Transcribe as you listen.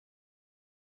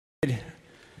That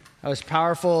was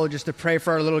powerful just to pray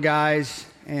for our little guys,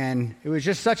 and it was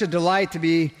just such a delight to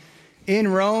be in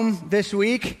Rome this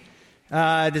week.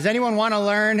 Does anyone want to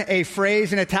learn a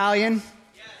phrase in Italian?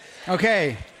 Yes.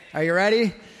 Okay, are you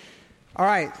ready? All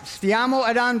right, stiamo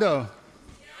andando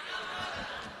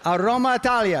a Roma,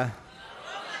 Italia,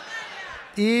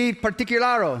 in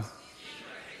particolare,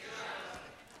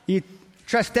 in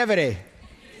Trastevere.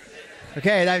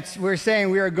 Okay, we're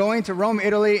saying we are going to Rome,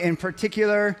 Italy, in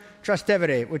particular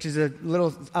Trastevere, which is a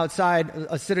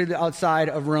city outside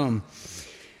of Rome.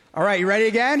 All right, you ready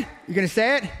again? You going to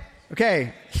say it?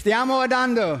 Okay. Stiamo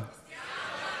andando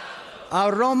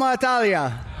a Roma,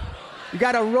 Italia. You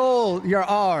got to roll your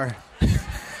R.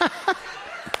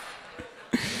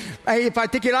 In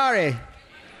particolare,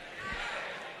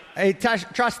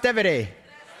 Trastevere.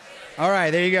 All right,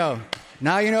 there you go.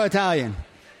 Now you know Italian.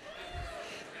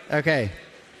 Okay.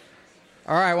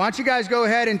 All right, why don't you guys go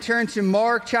ahead and turn to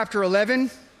Mark chapter 11.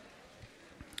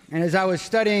 And as I was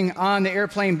studying on the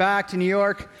airplane back to New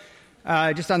York,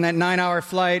 just on that 9-hour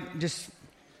flight, just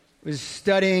was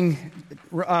studying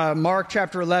Mark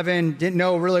chapter 11, didn't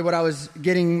know really what I was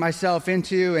getting myself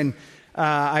into, and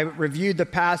I reviewed the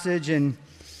passage, and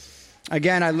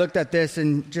again, I looked at this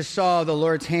and just saw the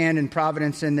Lord's hand and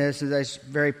providence in this as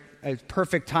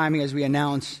perfect timing as we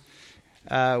announce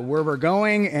where we're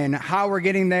going and how we're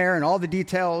getting there and all the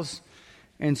details.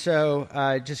 And so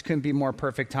it just couldn't be more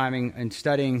perfect timing in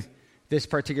studying this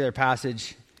particular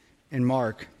passage in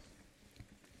Mark.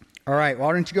 All right,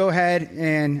 why don't you go ahead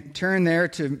and turn there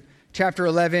to chapter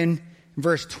 11,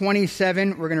 verse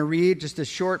 27. We're going to read just a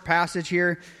short passage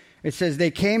here. It says,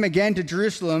 "They came again to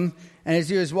Jerusalem, and as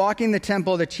he was walking the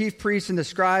temple, the chief priests and the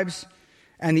scribes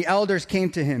and the elders came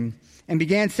to him and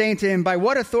began saying to him, 'By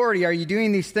what authority are you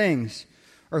doing these things?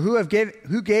 Or who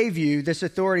gave you this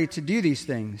authority to do these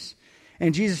things?'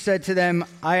 And Jesus said to them,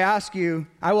 I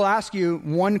will ask you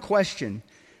one question,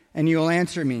 and you will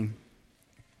answer me.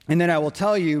 And then I will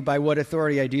tell you by what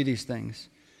authority I do these things.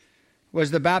 Was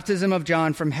the baptism of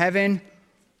John from heaven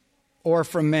or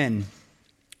from men?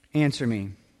 Answer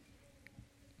me."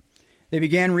 They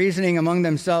began reasoning among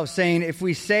themselves, saying, "If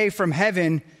we say from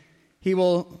heaven, he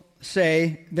will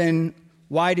say, then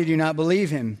why did you not believe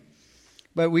him?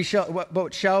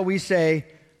 But shall we say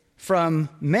from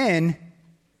men?"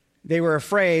 They were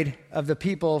afraid of the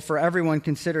people, for everyone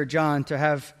considered John to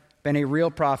have been a real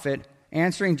prophet.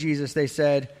 Answering Jesus, they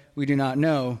said, "We do not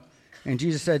know." And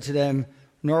Jesus said to them,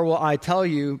 "Nor will I tell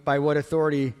you by what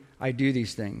authority I do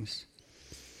these things."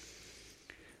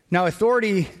 Now,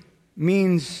 authority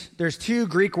means, there's two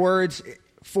Greek words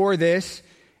for this,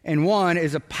 and one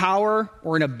is a power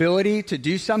or an ability to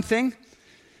do something,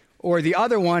 or the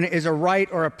other one is a right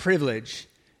or a privilege.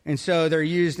 And so they're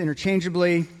used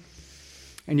interchangeably,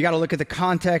 and you got to look at the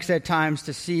context at times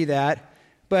to see that.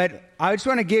 But I just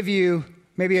want to give you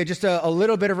maybe just a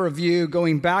little bit of a review.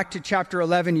 Going back to chapter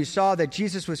 11, you saw that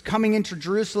Jesus was coming into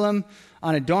Jerusalem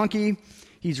on a donkey.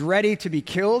 He's ready to be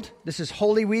killed. This is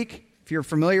Holy Week. If you're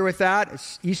familiar with that,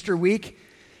 it's Easter week.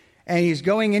 And he's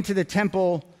going into the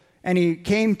temple, and he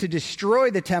came to destroy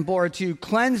the temple, or to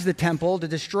cleanse the temple, to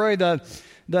destroy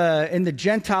in the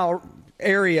Gentile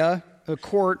area, the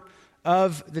court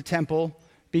of the temple,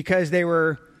 because they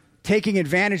were taking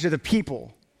advantage of the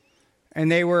people. And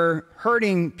they were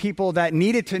hurting people that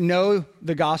needed to know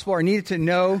the gospel, or needed to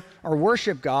know or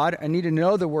worship God, and needed to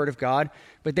know the word of God,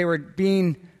 but they were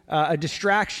being a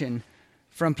distraction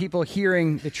from people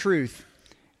hearing the truth.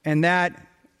 And that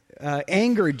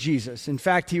angered Jesus. In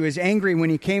fact, he was angry when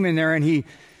he came in there and he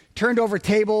turned over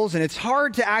tables, and it's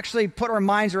hard to actually put our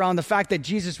minds around the fact that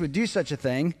Jesus would do such a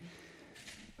thing.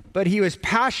 But he was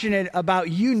passionate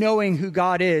about you knowing who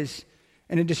God is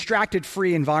in a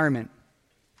distracted-free environment,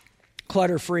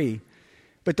 clutter-free.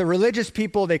 But the religious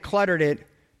people, they cluttered it,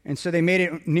 and so they made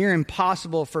it near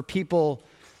impossible for people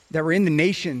that were in the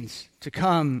nations to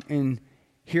come and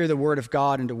hear the word of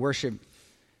God and to worship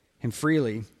him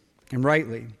freely and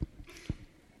rightly.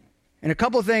 And a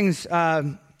couple of things,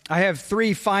 I have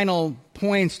 3 final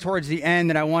points towards the end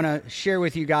that I want to share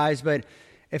with you guys, but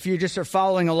if you just are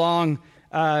following along,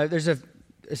 there's a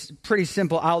pretty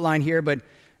simple outline here. But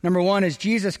number 1 is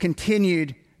Jesus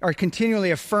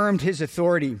continually affirmed his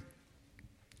authority.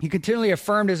 He continually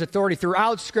affirmed his authority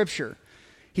throughout Scripture.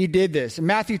 He did this. In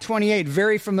Matthew 28,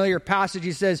 very familiar passage,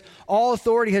 he says, "All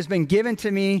authority has been given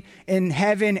to me in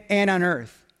heaven and on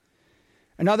earth."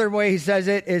 Another way he says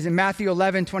it is in Matthew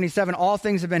 11:27, "All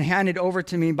things have been handed over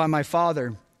to me by my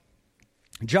Father."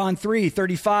 John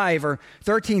 3:35 or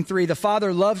 13:3, "The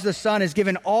Father loves the Son, has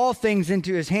given all things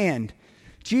into his hand."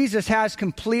 Jesus has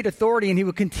complete authority, and he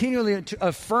will continually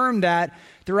affirm that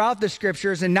throughout the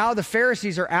scriptures, and now the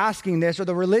Pharisees are asking this, or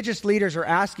the religious leaders are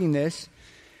asking this,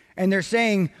 and they're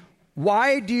saying,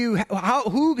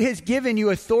 who has given you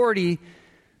authority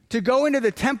to go into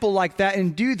the temple like that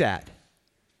and do that?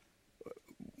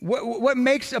 What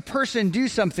makes a person do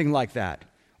something like that?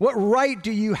 What right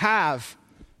do you have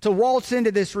to waltz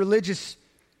into this religious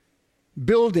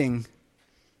building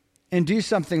and do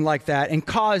something like that and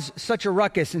cause such a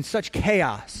ruckus and such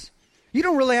chaos? You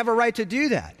don't really have a right to do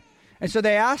that. And so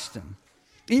they asked him,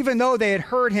 even though they had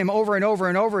heard him over and over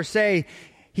and over say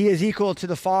he is equal to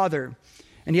the Father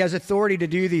and he has authority to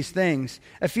do these things.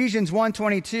 Ephesians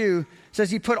 1:22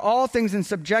 says he put all things in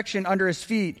subjection under his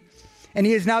feet, and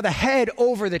he is now the head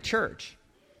over the church.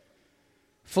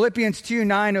 Philippians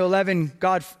 2:9-11,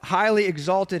 God highly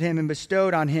exalted him and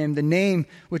bestowed on him the name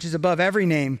which is above every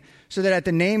name, so that at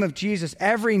the name of Jesus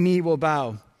every knee will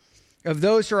bow, of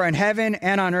those who are in heaven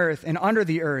and on earth and under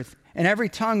the earth, and every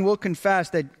tongue will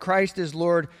confess that Christ is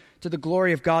Lord, to the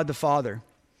glory of God the Father.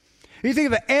 If you think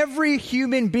of it, every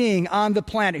human being on the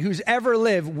planet who's ever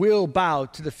lived will bow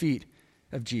to the feet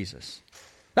of Jesus.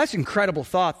 That's an incredible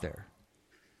thought there.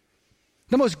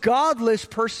 The most godless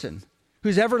person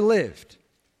who's ever lived.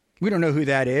 We don't know who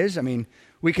that is. I mean,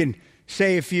 we can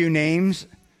say a few names,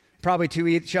 probably to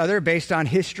each other based on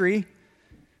history.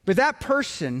 But that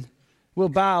person will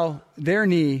bow their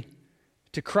knee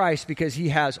to Christ because he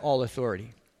has all authority.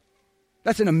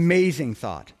 That's an amazing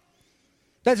thought.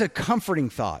 That's a comforting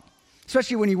thought,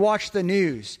 especially when you watch the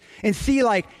news and see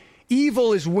like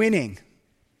evil is winning.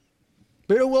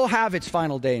 But it will have its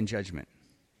final day in judgment.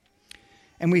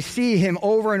 And we see him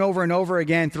over and over and over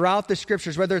again throughout the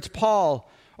scriptures, whether it's Paul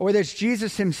or whether it's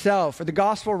Jesus himself or the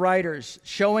gospel writers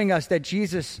showing us that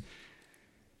Jesus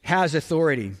has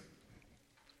authority.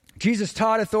 Jesus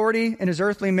taught authority in his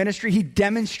earthly ministry. He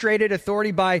demonstrated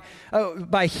authority by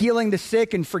healing the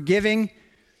sick and forgiving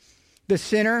the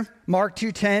sinner, Mark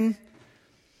 2:10.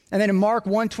 And then in Mark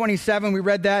 1:27, we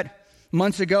read that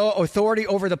months ago, authority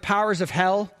over the powers of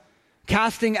hell,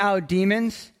 casting out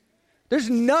demons. There's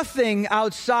nothing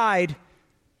outside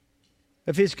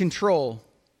of his control.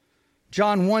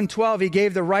 John 1:12, he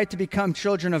gave the right to become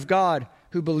children of God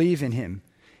who believe in him.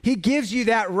 He gives you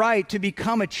that right to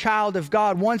become a child of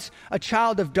God, once a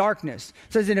child of darkness.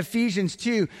 It says in Ephesians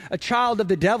 2, a child of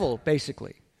the devil,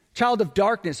 basically. Child of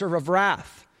darkness or of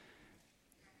wrath.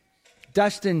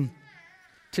 Destined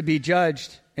to be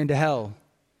judged into hell.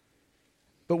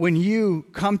 But when you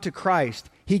come to Christ,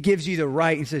 he gives you the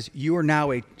right and says, you are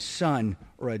now a son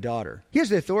or a daughter. He has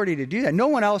the authority to do that. No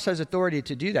one else has authority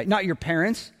to do that. Not your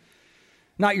parents,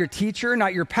 not your teacher,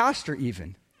 not your pastor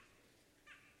even.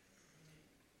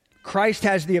 Christ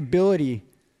has the ability,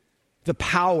 the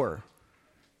power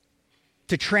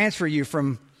to transfer you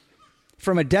from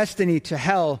a destiny to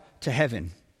hell to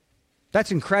heaven.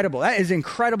 That's incredible. That is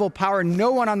incredible power.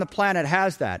 No one on the planet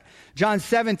has that. John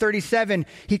 7:37,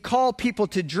 he called people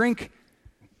to drink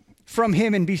from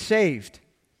him and be saved.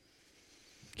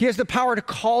 He has the power to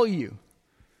call you,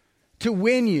 to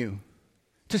win you,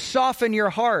 to soften your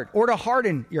heart or to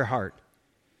harden your heart.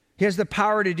 He has the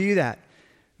power to do that.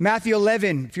 Matthew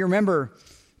 11, if you remember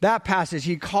that passage,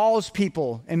 he calls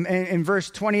people in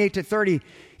verse 28-30,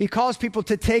 he calls people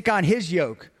to take on his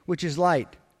yoke, which is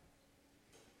light.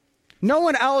 No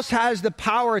one else has the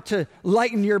power to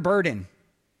lighten your burden.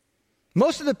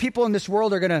 Most of the people in this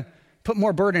world are going to put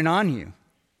more burden on you.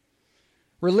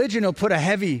 Religion will put a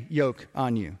heavy yoke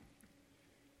on you.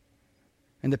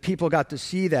 And the people got to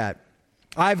see that.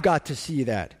 I've got to see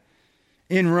that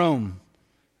in Rome,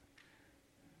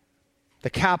 the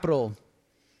capital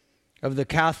of the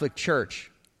Catholic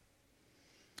Church,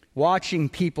 watching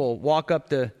people walk up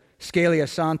the Scala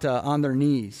Santa on their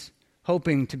knees,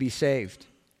 hoping to be saved,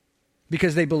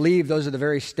 because they believe those are the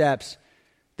very steps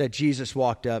that Jesus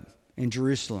walked up in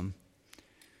Jerusalem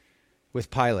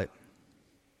with Pilate.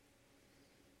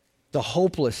 The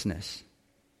hopelessness.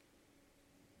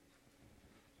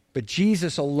 But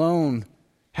Jesus alone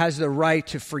has the right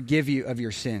to forgive you of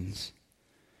your sins.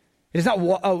 It is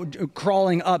not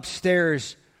crawling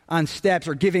upstairs on steps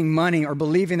or giving money or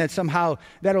believing that somehow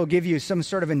that'll give you some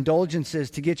sort of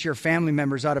indulgences to get your family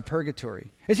members out of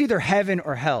purgatory. It's either heaven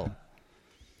or hell.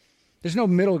 There's no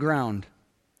middle ground.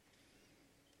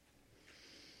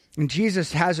 And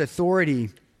Jesus has authority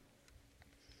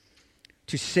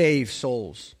to save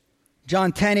souls.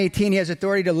 John 10:18, he has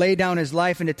authority to lay down his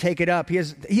life and to take it up. He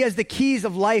has the keys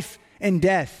of life and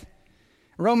death.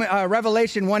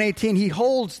 Revelation 1:18, he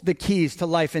holds the keys to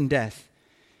life and death.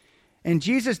 And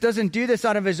Jesus doesn't do this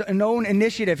out of his own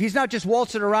initiative. He's not just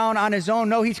waltzing around on his own.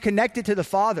 No, he's connected to the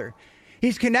Father.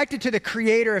 He's connected to the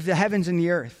creator of the heavens and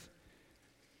the earth.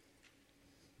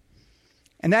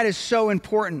 And that is so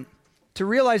important to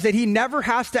realize that he never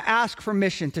has to ask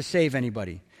permission to save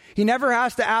anybody. He never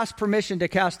has to ask permission to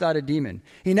cast out a demon.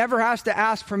 He never has to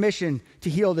ask permission to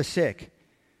heal the sick.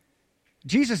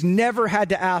 Jesus never had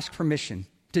to ask permission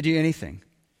to do anything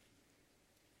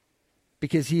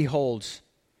because he holds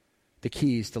the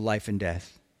keys to life and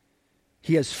death.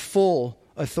 He has full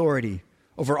authority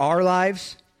over our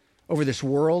lives, over this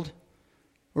world,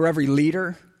 over every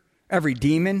leader, every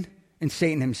demon, and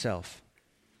Satan himself.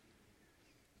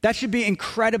 That should be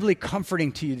incredibly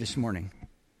comforting to you this morning.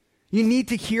 You need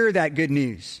to hear that good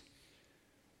news.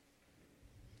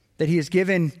 That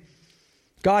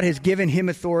God has given him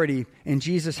authority, and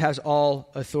Jesus has all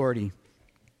authority.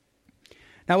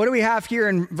 Now, what do we have here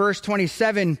in verse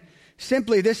 27?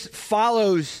 Simply, this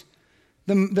follows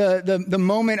the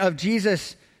moment of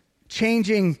Jesus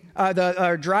changing,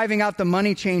 driving out the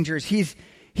money changers.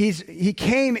 He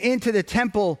came into the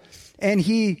temple and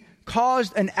he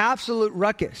caused an absolute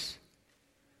ruckus.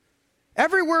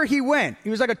 Everywhere he went, he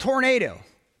was like a tornado.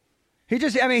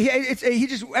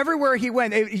 Everywhere he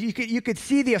went, you could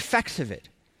see the effects of it.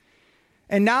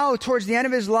 And now, towards the end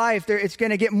of his life, it's going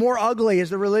to get more ugly as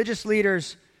the religious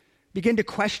leaders begin to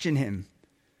question him.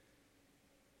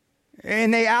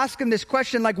 And they ask him this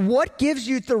question, like, what gives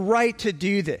you the right to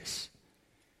do this?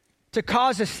 To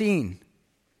cause a scene?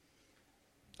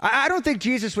 I don't think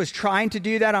Jesus was trying to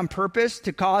do that on purpose,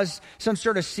 to cause some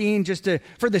sort of scene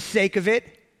for the sake of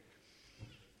it.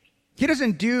 He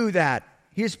doesn't do that.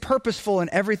 He is purposeful in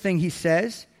everything he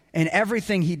says and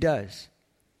everything he does.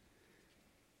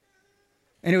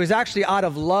 And it was actually out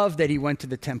of love that he went to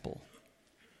the temple,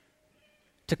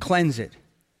 to cleanse it,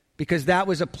 because that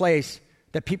was a place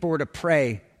that people were to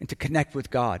pray and to connect with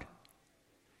God.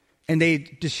 And they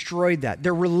destroyed that.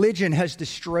 Their religion has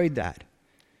destroyed that.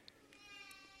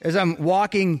 As I'm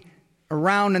walking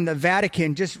around in the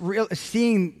Vatican, just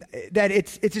seeing that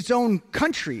it's its own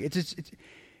country.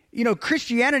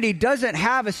 Christianity doesn't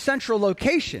have a central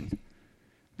location.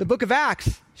 The book of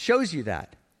Acts shows you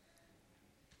that.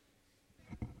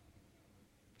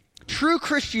 True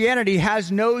Christianity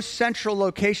has no central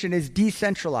location, is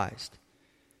decentralized.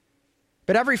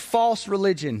 But every false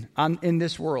religion in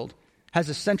this world has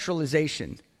a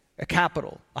centralization, a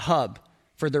capital, a hub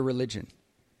for their religion.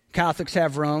 Catholics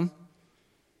have Rome.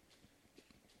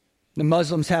 The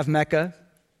Muslims have Mecca.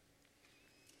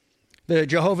 The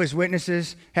Jehovah's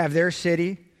Witnesses have their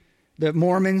city. The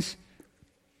Mormons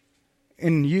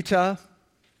in Utah.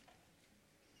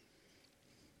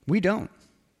 We don't.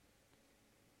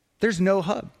 There's no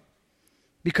hub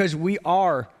because we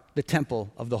are the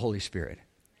temple of the Holy Spirit.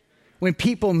 When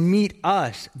people meet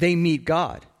us, they meet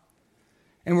God.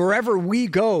 And wherever we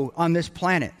go on this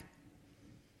planet,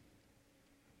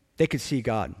 they could see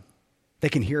God. They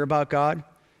can hear about God.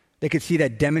 They could see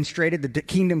that demonstrated. The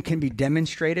kingdom can be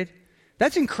demonstrated.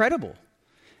 That's incredible.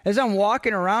 As I'm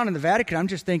walking around in the Vatican, I'm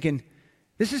just thinking,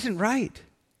 this isn't right.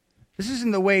 This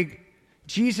isn't the way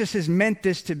Jesus has meant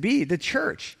this to be. The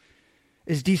church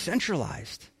is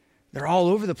decentralized. They're all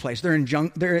over the place.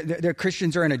 Their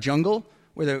Christians are in a jungle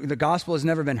where the gospel has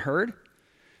never been heard.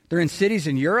 They're in cities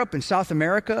in Europe and South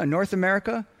America and North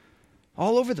America,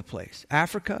 all over the place.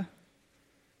 Africa.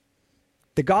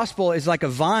 The gospel is like a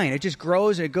vine. It just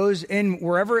grows. It goes in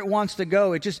wherever it wants to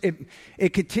go.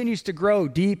 It continues to grow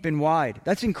deep and wide.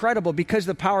 That's incredible because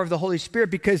of the power of the Holy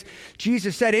Spirit, because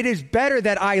Jesus said, it is better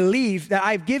that I leave, that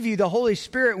I give you the Holy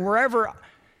Spirit. Wherever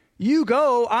you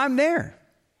go, I'm there.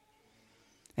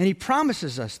 And he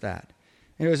promises us that.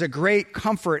 And it was a great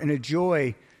comfort and a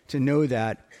joy to know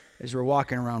that as we're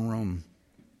walking around Rome.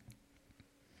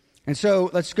 And so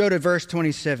let's go to verse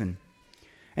 27.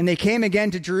 And they came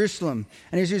again to Jerusalem.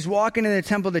 And as he was walking in the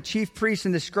temple, the chief priests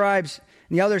and the scribes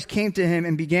and the others came to him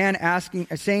and began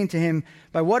saying to him,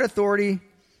 by what authority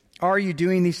are you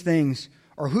doing these things?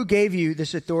 Or who gave you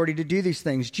this authority to do these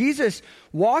things? Jesus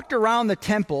walked around the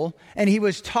temple and he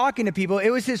was talking to people. It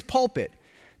was his pulpit.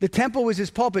 The temple was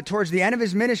his pulpit. Towards the end of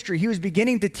his ministry, he was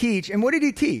beginning to teach. And what did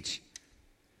he teach?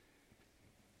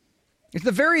 It's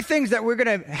the very things that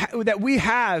that we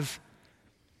have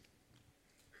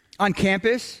on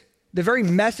campus, the very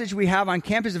message we have on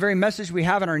campus, the very message we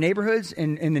have in our neighborhoods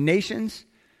and in the nations.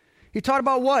 He taught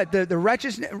about what? The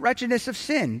wretchedness of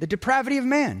sin, the depravity of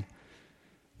man.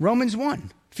 Romans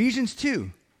 1, Ephesians 2.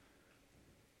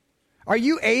 Are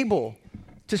you able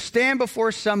to stand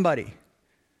before somebody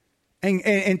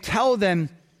and tell them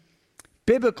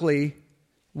biblically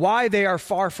why they are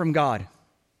far from God?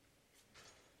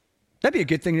 That'd be a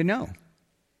good thing to know.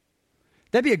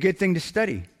 That'd be a good thing to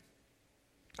study.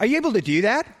 Are you able to do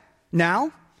that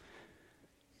now?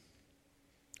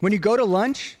 When you go to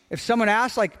lunch, if someone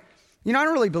asks, like, I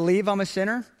don't really believe I'm a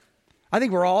sinner. I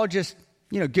think we're all just,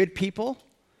 good people.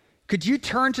 Could you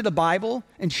turn to the Bible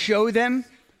and show them,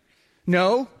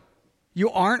 no, you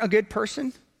aren't a good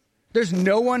person? There's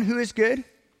no one who is good?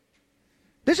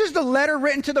 This is the letter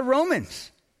written to the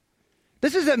Romans.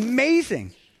 This is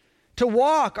amazing to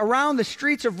walk around the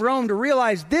streets of Rome to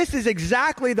realize this is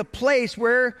exactly the place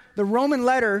where the Roman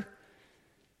letter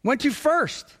went to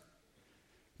first.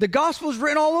 The gospel is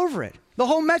written all over it. The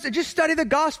whole message. Just study the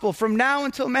gospel from now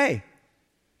until May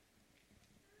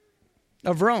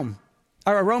of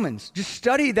Romans. Just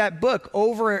study that book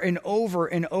over and over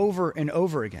and over and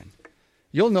over again.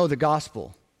 You'll know the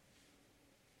gospel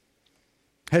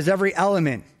has every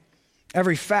element,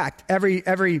 every fact,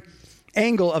 every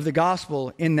angle of the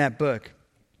gospel in that book.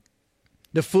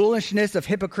 The foolishness of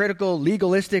hypocritical,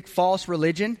 legalistic, false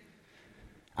religion.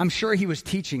 I'm sure he was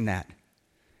teaching that.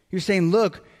 He was saying,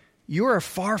 look, you are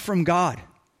far from God.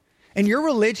 And your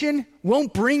religion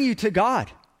won't bring you to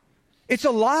God. It's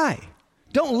a lie.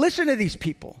 Don't listen to these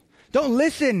people. Don't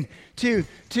listen to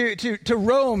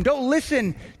Rome. Don't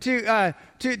listen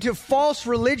to false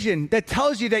religion that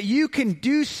tells you that you can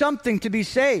do something to be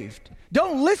saved.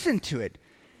 Don't listen to it.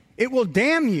 It will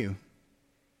damn you.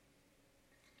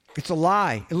 It's a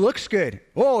lie. It looks good.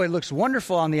 Oh, it looks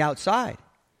wonderful on the outside.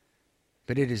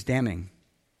 But it is damning.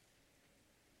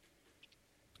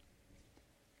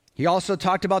 He also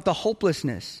talked about the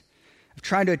hopelessness of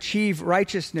trying to achieve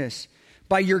righteousness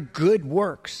by your good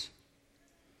works,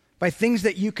 by things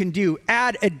that you can do.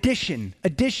 Add addition,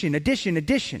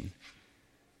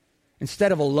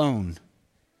 instead of alone,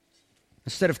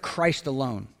 instead of Christ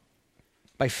alone,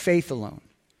 by faith alone.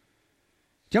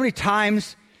 Do you know how many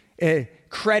times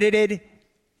credited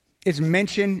is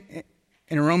mentioned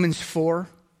in Romans 4?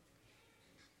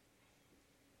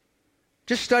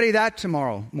 Just study that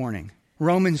tomorrow morning.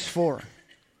 Romans 4.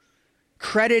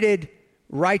 Credited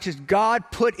righteous. God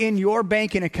put in your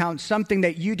banking account something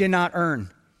that you did not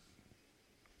earn.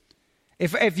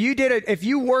 If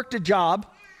you worked a job,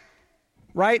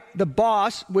 right, the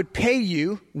boss would pay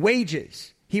you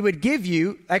wages. He would give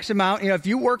you X amount. If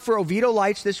you work for Oviedo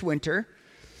Lights this winter,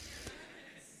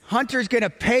 Hunter's going to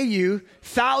pay you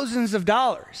thousands of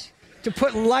dollars to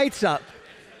put lights up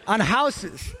on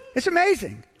houses. It's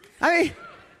amazing. I mean,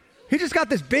 he just got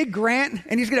this big grant,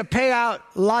 and he's going to pay out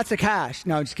lots of cash.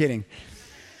 No, I'm just kidding.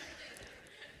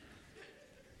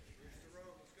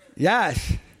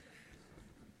 Yes.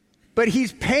 But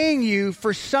he's paying you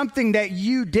for something that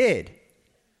you did.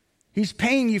 He's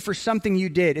paying you for something you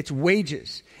did. It's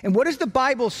wages. And what does the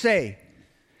Bible say?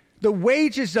 The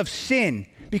wages of sin.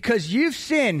 Because you've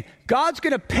sinned, God's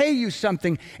going to pay you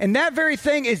something. And that very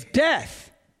thing is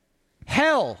death.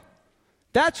 Hell.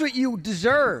 That's what you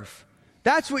deserve.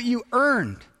 That's what you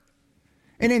earned.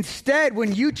 And instead,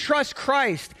 when you trust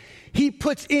Christ, he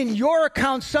puts in your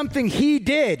account something he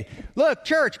did. Look,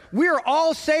 church, we are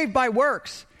all saved by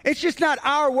works. It's just not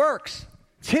our works.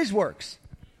 It's his works.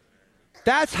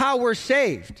 That's how we're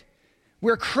saved.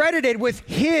 We're credited with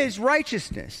his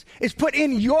righteousness. It's put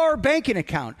in your banking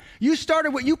account. You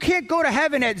can't go to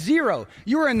heaven at zero.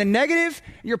 You are in the negative.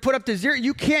 You're put up to zero.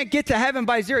 You can't get to heaven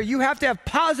by zero. You have to have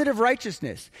positive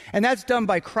righteousness. And that's done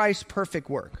by Christ's perfect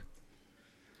work.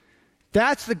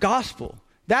 That's the gospel.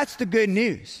 That's the good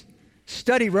news.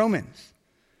 Study Romans.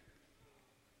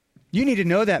 You need to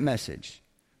know that message.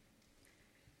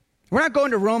 We're not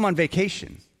going to Rome on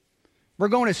vacation. We're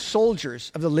going as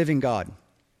soldiers of the living God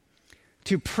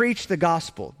to preach the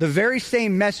gospel, the very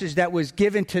same message that was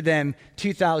given to them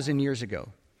 2,000 years ago.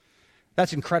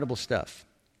 That's incredible stuff.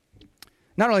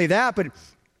 Not only that, but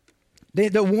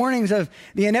the warnings of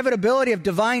the inevitability of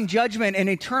divine judgment and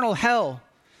eternal hell.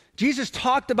 Jesus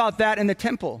talked about that in the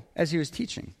temple as he was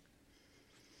teaching.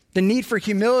 The need for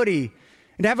humility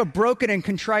and to have a broken and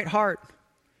contrite heart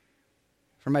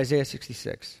from Isaiah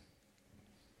 66.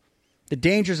 The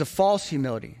dangers of false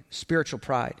humility, spiritual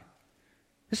pride.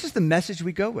 This is the message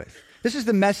we go with. This is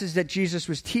the message that Jesus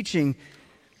was teaching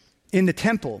in the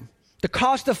temple. The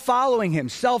cost of following him,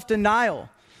 self-denial.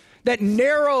 That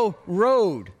narrow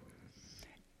road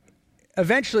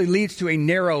eventually leads to a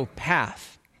narrow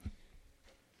path.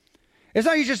 It's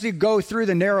not you go through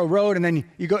the narrow road and then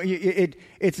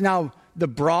it's now the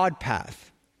broad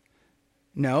path.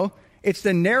 No, it's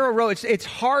the narrow road. It's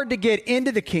hard to get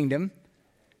into the kingdom,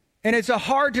 and it's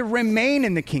hard to remain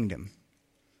in the kingdom.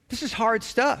 This is hard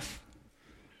stuff.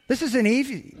 This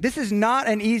is not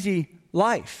an easy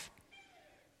life,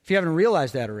 if you haven't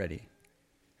realized that already.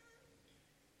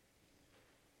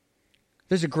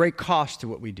 There's a great cost to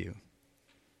what we do.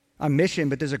 On mission,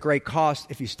 but there's a great cost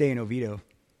if you stay in Oviedo.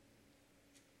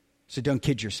 So don't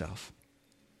kid yourself.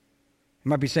 You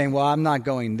might be saying, well, I'm not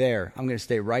going there. I'm going to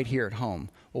stay right here at home.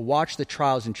 Well, watch the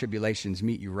trials and tribulations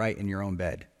meet you right in your own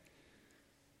bed.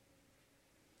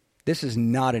 This is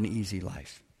not an easy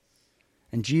life.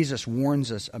 And Jesus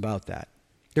warns us about that.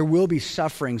 There will be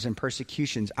sufferings and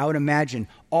persecutions. I would imagine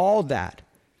all that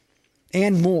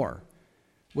and more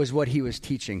was what he was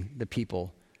teaching the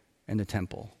people in the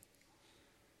temple.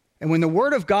 And when the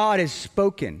word of God is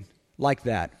spoken like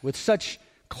that, with such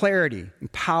clarity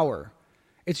and power,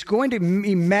 it's going to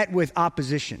be met with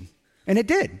opposition. And it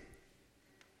did.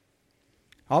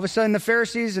 All of a sudden, the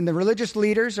Pharisees and the religious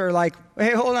leaders are like,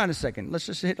 hey, hold on a second. Let's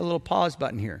just hit a little pause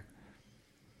button here.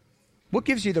 What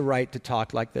gives you the right to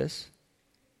talk like this?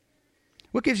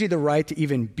 What gives you the right to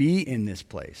even be in this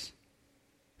place?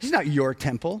 This is not your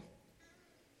temple.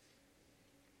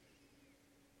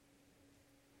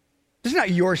 This is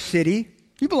not your city.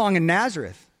 You belong in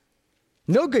Nazareth.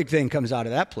 No good thing comes out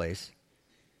of that place.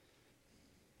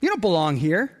 You don't belong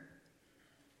here.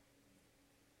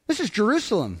 This is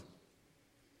Jerusalem.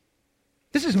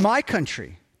 This is my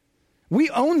country. We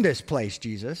own this place,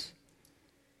 Jesus.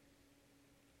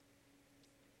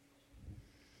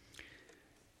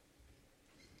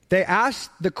 They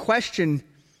asked the question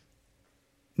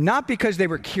not because they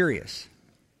were curious,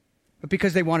 but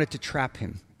because they wanted to trap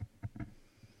him.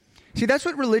 See, that's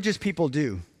what religious people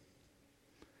do.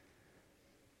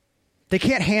 They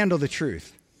can't handle the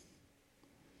truth.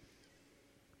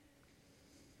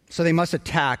 So they must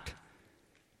attack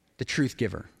the truth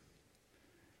giver.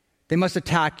 They must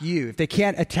attack you. If they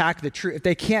can't attack the truth, if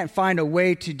they can't find a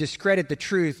way to discredit the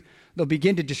truth, they'll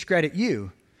begin to discredit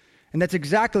you. And that's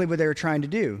exactly what they were trying to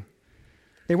do.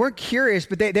 They weren't curious,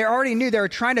 but they already knew they were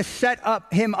trying to set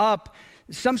him up,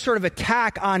 some sort of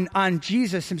attack on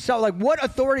Jesus himself. Like, what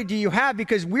authority do you have?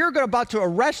 Because we're about to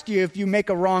arrest you if you make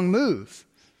a wrong move.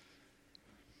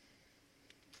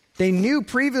 They knew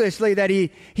previously that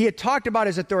he had talked about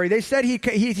his authority. They said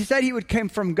he said he would come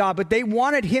from God, but they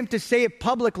wanted him to say it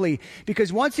publicly,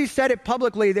 because once he said it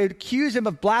publicly, they'd accuse him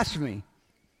of blasphemy.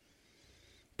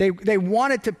 They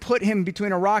wanted to put him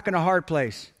between a rock and a hard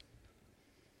place.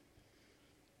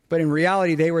 But in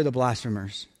reality, they were the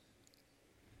blasphemers.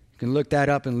 You can look that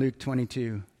up in Luke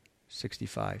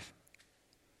 22:65.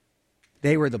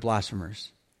 They were the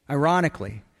blasphemers.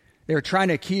 Ironically, they were trying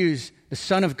to accuse the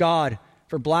Son of God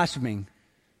for blaspheming,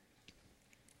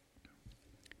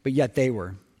 but yet they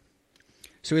were.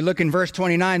 So we look in verse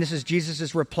 29. This is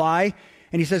Jesus' reply,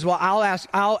 and he says, well,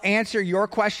 I'll answer your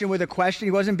question with a question.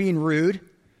 He wasn't being rude.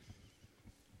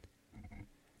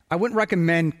 I wouldn't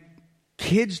recommend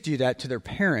kids do that to their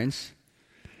parents.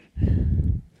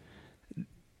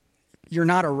 You're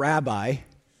not a rabbi.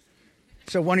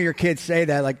 So one of your kids say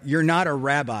that, like, you're not a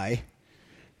rabbi.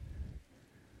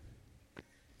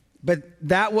 But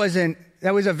that was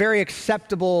a very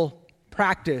acceptable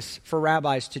practice for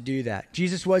rabbis to do that.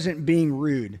 Jesus wasn't being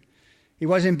rude. He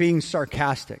wasn't being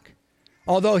sarcastic.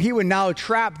 Although he would now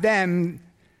trap them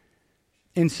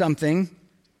in something,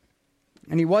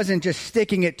 and he wasn't just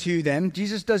sticking it to them.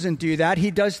 Jesus doesn't do that.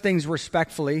 He does things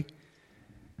respectfully.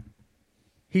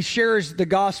 He shares the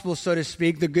gospel, so to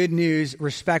speak, the good news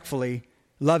respectfully,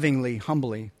 lovingly,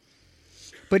 humbly.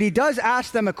 But he does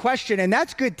ask them a question, and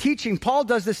that's good teaching. Paul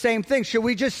does the same thing. Should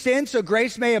we just sin so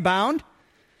grace may abound?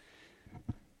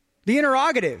 The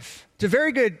interrogative. It's a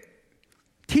very good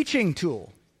teaching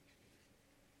tool.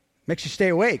 Makes you stay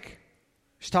awake.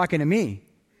 He's talking to me.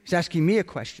 He's asking me a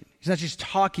question. He's not just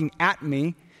talking at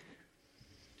me.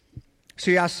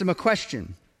 So he asks him a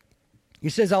question. He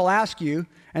says, I'll ask you,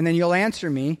 and then you'll answer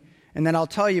me, and then I'll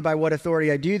tell you by what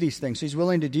authority I do these things. So he's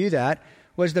willing to do that.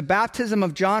 Was the baptism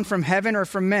of John from heaven or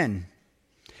from men?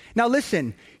 Now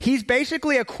listen, he's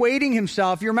basically equating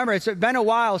himself. You remember, it's been a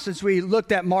while since we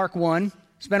looked at Mark 1.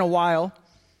 It's been a while.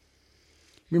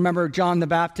 You remember John the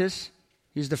Baptist?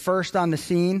 He's the first on the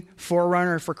scene,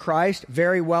 forerunner for Christ,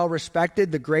 very well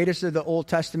respected, the greatest of the Old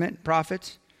Testament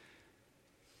prophets.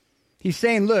 He's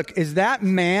saying, look, is that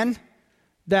man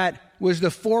that was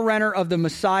the forerunner of the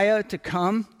Messiah to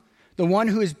come, the one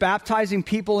who is baptizing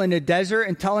people in the desert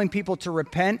and telling people to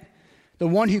repent, the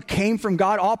one who came from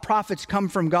God? All prophets come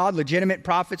from God, legitimate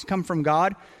prophets come from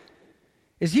God.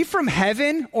 Is he from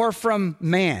heaven or from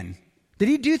man? Did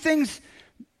he do things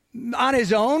on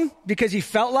his own because he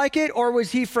felt like it, or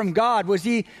was he from God? Was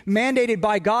he mandated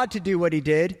by God to do what he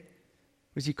did?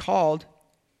 Was he called?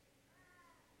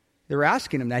 They were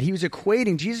asking him that. Jesus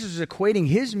was equating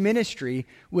his ministry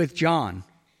with John.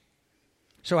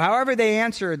 So however they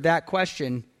answered that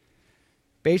question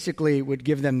basically would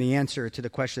give them the answer to the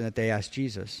question that they asked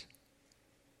Jesus.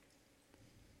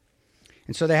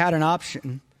 And so they had an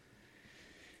option.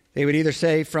 They would either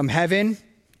say from heaven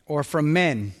or from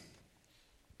men.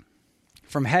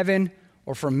 From heaven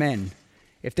or from men.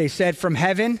 If they said from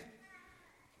heaven,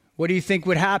 what do you think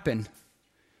would happen?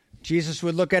 Jesus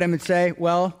would look at him and say,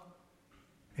 well,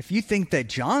 if you think that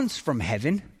John's from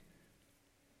heaven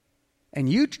and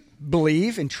you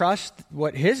believe and trust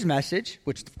what his message,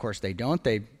 which of course they don't,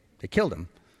 they killed him.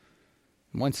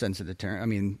 In one sense of the term, I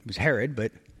mean, it was Herod,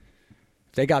 but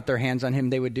if they got their hands on him,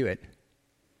 they would do it.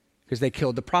 Because they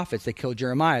killed the prophets, they killed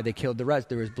Jeremiah, they killed the rest.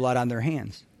 There was blood on their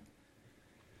hands.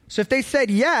 So if they said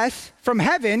yes, from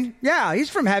heaven, yeah, he's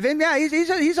from heaven, yeah,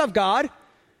 he's of God,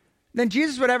 then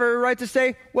Jesus would have a right to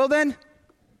say, well then,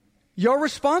 you're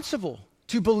responsible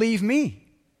to believe me.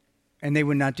 And they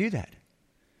would not do that.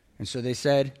 And so they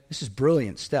said, this is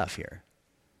brilliant stuff here.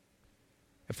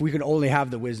 If we could only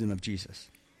have the wisdom of Jesus.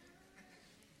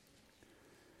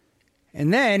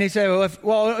 And then he said,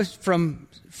 well, it's from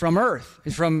earth,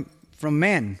 it's from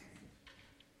men.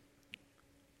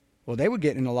 Well, they would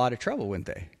get in a lot of trouble, wouldn't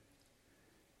they?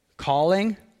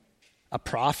 Calling a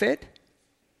prophet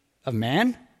of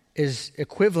man is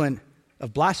equivalent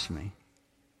of blasphemy.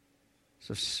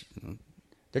 So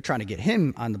they're trying to get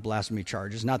him on the blasphemy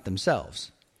charges, not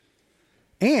themselves.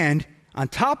 And on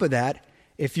top of that,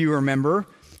 if you remember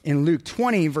in Luke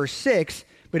 20, verse 6,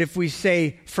 but if we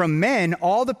say from men,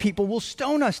 all the people will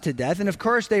stone us to death. And of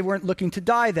course, they weren't looking to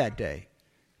die that day.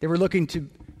 They were looking to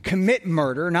commit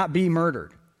murder, not be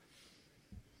murdered.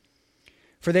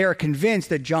 For they are convinced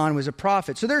that John was a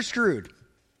prophet. So they're screwed.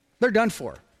 They're done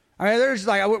for. I mean, they're just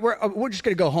like, we're just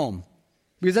going to go home.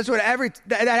 Because that's what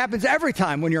that happens every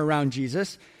time when you're around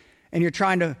Jesus and you're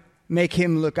trying to make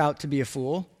him look out to be a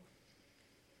fool.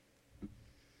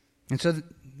 And so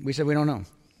we said, we don't know.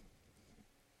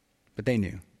 But they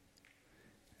knew.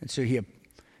 And so he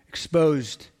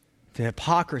exposed the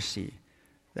hypocrisy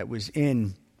that was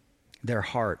in their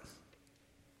heart,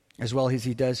 as well as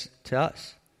he does to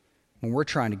us when we're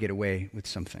trying to get away with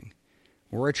something.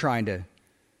 When we're trying to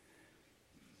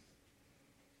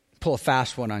pull a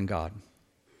fast one on God.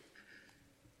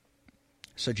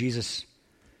 So Jesus,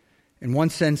 in one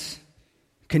sense,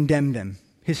 condemned them.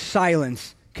 His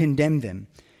silence condemned them.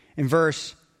 In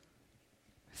verse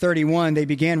 31, they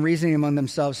began reasoning among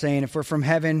themselves, saying, if we're from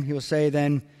heaven, he will say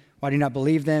then, why do you not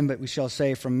believe them? But we shall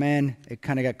say from men. It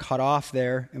kind of got cut off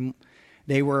there. And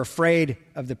they were afraid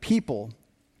of the people.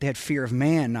 They had fear of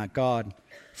man, not God.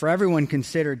 For everyone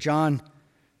considered John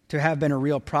to have been a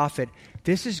real prophet.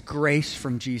 This is grace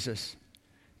from Jesus.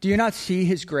 Do you not see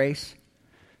his grace?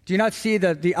 Do you not see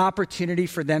the opportunity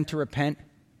for them to repent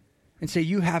and say,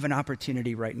 you have an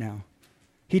opportunity right now?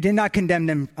 He did not condemn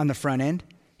them on the front end.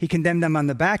 He condemned them on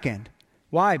the back end.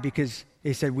 Why? Because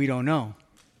they said, we don't know.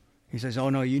 He says, oh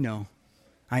no, you know.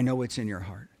 I know what's in your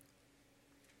heart.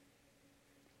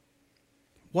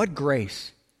 What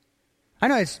grace. I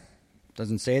know it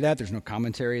doesn't say that. There's no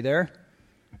commentary there.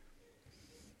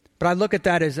 But I look at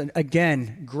that as,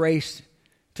 again, grace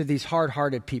to these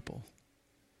hard-hearted people.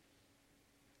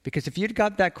 Because if you'd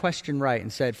got that question right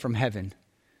and said, from heaven,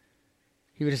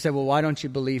 he would have said, well, why don't you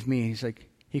believe me? He's like,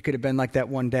 he could have been like that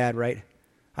one dad, right?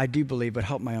 I do believe, but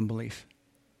help my unbelief.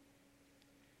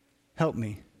 Help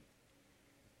me.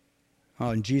 Oh,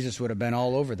 and Jesus would have been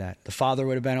all over that. The Father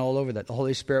would have been all over that. The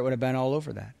Holy Spirit would have been all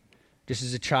over that. Just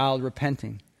as a child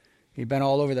repenting. He'd been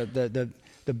all over that.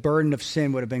 The burden of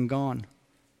sin would have been gone.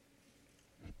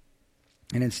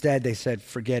 And instead they said,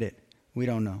 forget it. We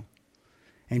don't know.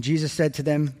 And Jesus said to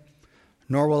them,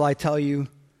 nor will I tell you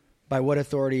by what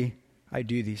authority I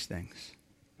do these things.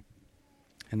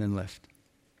 And then left.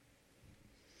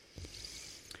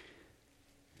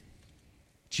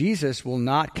 Jesus will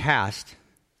not cast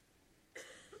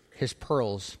his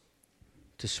pearls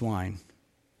to swine,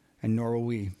 and nor will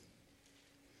we.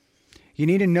 You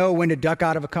need to know when to duck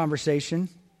out of a conversation.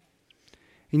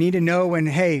 You need to know when,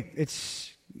 hey,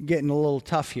 it's getting a little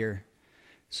tough here.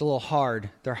 It's a little hard.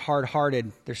 They're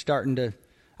hard-hearted. They're starting to,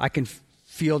 I can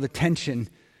feel the tension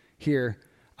here.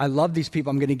 I love these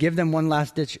people. I'm going to give them one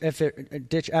last ditch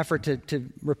effort to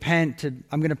repent.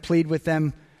 I'm going to plead with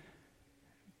them.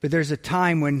 But there's a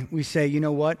time when we say, you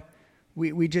know what?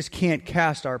 We just can't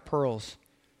cast our pearls,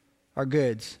 our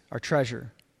goods, our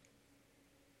treasure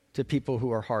to people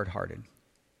who are hard-hearted.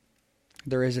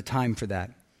 There is a time for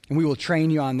that. And we will train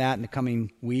you on that in the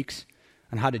coming weeks,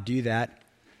 on how to do that.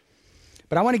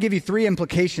 But I want to give you 3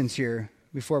 implications here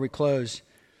before we close.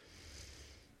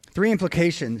 3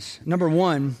 implications. Number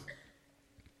 1,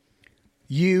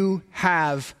 you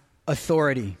have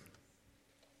authority.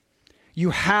 You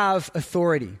have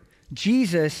authority.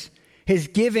 Jesus has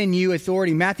given you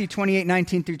authority. Matthew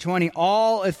 28:19 through 20.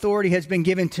 All authority has been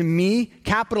given to me,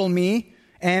 capital me,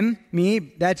 M, me,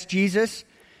 that's Jesus.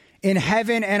 in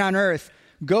heaven and on earth.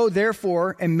 Go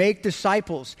therefore and make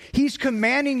disciples. He's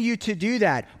commanding you to do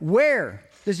that. Where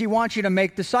does he want you to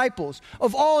make disciples?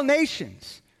 Of all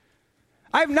nations.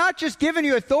 I've not just given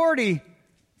you authority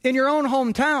in your own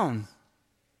hometown,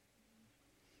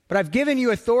 but I've given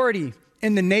you authority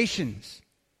in the nations,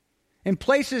 in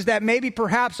places that maybe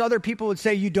perhaps other people would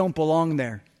say you don't belong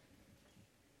there.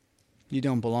 You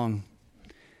don't belong.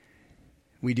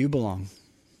 We do belong.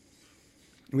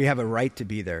 We have a right to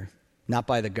be there, not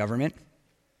by the government,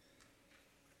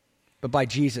 but by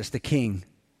Jesus, the King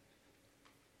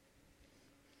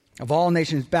of all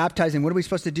nations, baptizing. What are we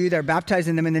supposed to do there?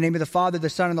 Baptizing them in the name of the Father, the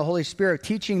Son, and the Holy Spirit,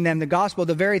 teaching them the gospel,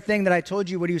 the very thing that I told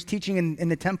you what he was teaching in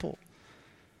the temple.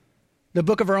 The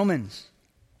book of Romans,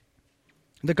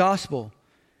 the gospel.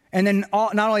 And then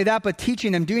not only that, but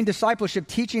teaching them, doing discipleship,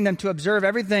 teaching them to observe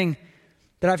everything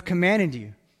that I've commanded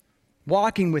you,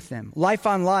 walking with them, life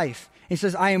on life. He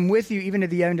says, I am with you even to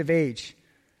the end of age.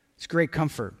 It's great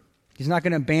comfort. He's not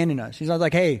going to abandon us. He's not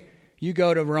like, hey, you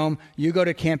go to Rome, you go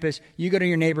to campus, you go to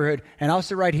your neighborhood, and I'll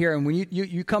sit right here, and when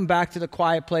you come back to the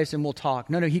quiet place and we'll talk.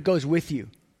 No, he goes with you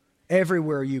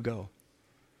everywhere you go.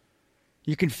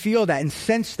 You can feel that and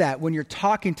sense that when you're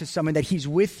talking to someone that he's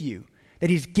with you, that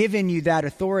he's given you that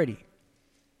authority.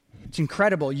 It's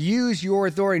incredible. Use your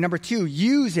authority. Number 2,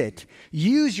 use it.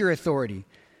 Use your authority.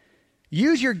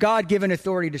 Use your God-given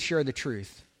authority to share the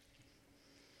truth.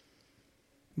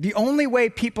 The only way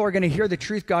people are going to hear the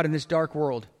truth, God, in this dark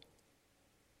world,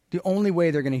 the only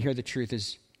way they're going to hear the truth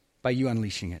is by you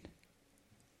unleashing it.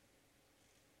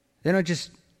 It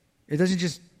doesn't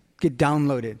just get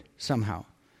downloaded somehow.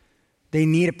 They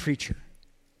need a preacher,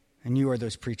 and you are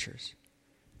those preachers.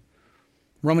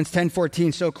 Romans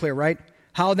 10:14, so clear, right?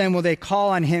 How then will they call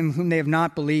on him whom they have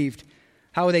not believed?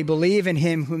 How will they believe in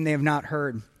him whom they have not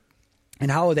heard? And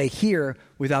how will they hear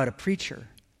without a preacher?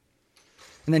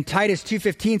 And then Titus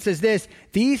 2:15 says this,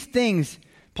 these things,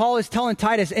 Paul is telling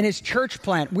Titus and his church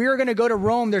plant, we are going to go to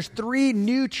Rome. There's 3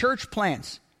 new church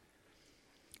plants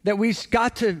that we've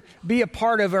got to be a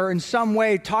part of or in some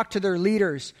way talk to their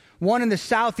leaders. One in the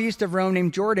southeast of Rome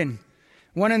named Jordan.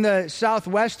 One in the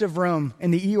southwest of Rome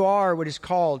in the EUR, what is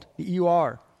called the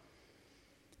EUR.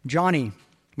 Johnny,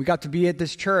 we got to be at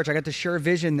this church. I got to share a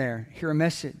vision there, hear a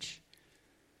message.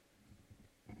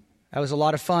 That was a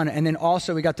lot of fun. And then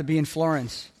also we got to be in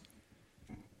Florence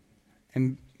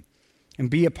and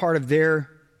be a part of their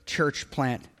church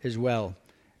plant as well.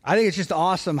 I think it's just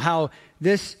awesome how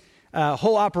this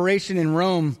whole operation in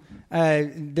Rome,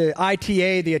 the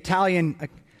ITA, the Italian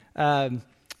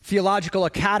Theological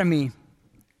Academy,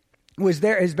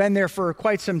 has been there for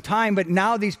quite some time, but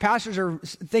now these pastors are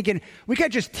thinking, we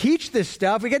can't just teach this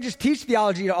stuff. We can't just teach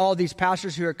theology to all these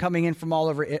pastors who are coming in from all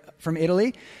over from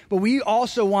Italy, but we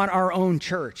also want our own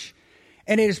church.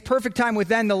 And it is perfect time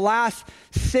within the last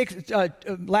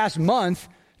month,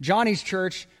 Johnny's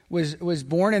church was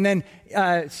born, and then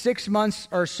 6 months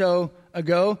or so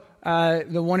ago,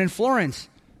 the one in Florence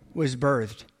was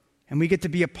birthed. And we get to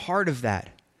be a part of that.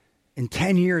 In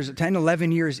 10,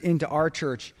 11 years into our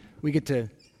church, we get to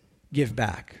give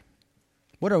back.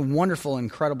 What a wonderful,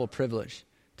 incredible privilege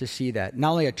to see that.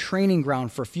 Not only a training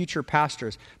ground for future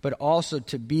pastors, but also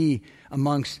to be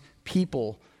amongst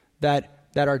people that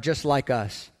are just like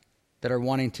us, that are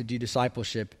wanting to do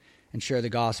discipleship and share the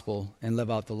gospel and live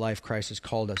out the life Christ has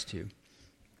called us to.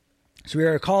 So we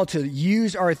are called to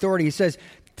use our authority. He says,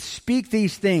 speak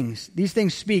these things. These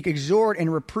things speak, exhort,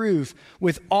 and reprove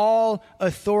with all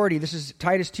authority. This is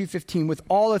Titus 2:15, with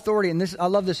all authority. And this, I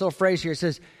love this little phrase here. It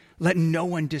says, let no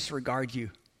one disregard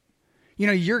you. You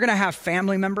know, you're going to have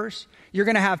family members. You're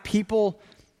going to have people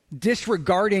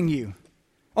disregarding you.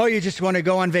 Oh, you just want to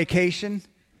go on vacation?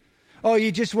 Oh,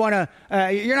 you just want to,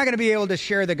 you're not going to be able to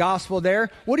share the gospel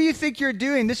there. What do you think you're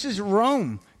doing? This is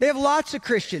Rome. They have lots of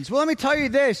Christians. Well, let me tell you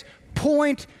this,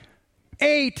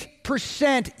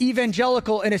 0.8%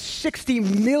 evangelical in a 60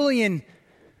 million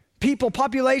people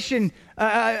population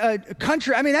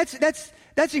country. I mean,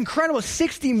 that's incredible.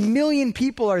 60 million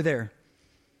people are there.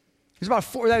 There's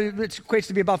about that equates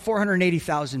to be about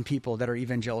 480,000 people that are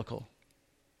evangelical.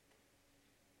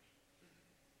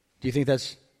 Do you think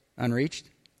that's unreached?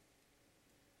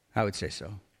 I would say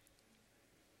so.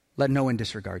 Let no one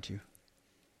disregard you.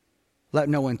 Let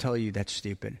no one tell you that's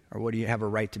stupid, or what do you have a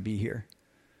right to be here?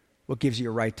 What gives you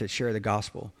a right to share the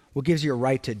gospel? What gives you a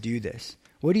right to do this?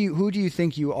 Who do you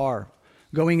think you are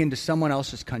going into someone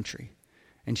else's country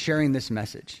and sharing this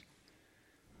message?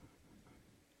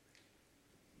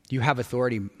 You have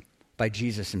authority by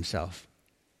Jesus himself.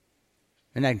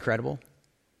 Isn't that incredible?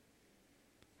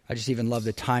 I just even love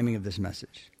the timing of this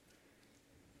message.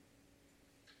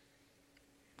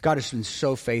 God has been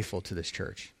so faithful to this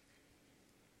church.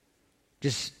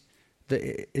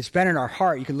 It's been in our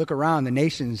heart. You can look around. The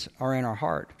nations are in our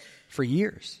heart for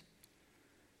years.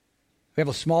 We have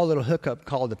a small little hookup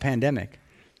called the pandemic.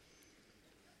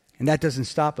 And that doesn't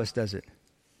stop us, does it?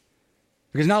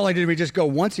 Because not only did we just go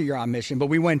once a year on mission, but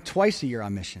we went twice a year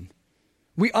on mission.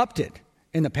 We upped it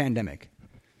in the pandemic.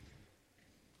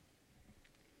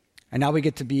 And now we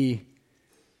get to be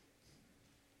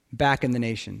back in the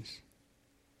nations.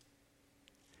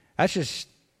 That's just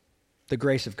the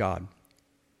grace of God.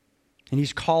 And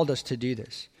he's called us to do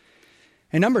this.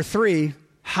 And number 3,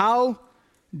 how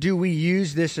do we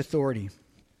use this authority?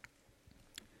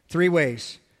 3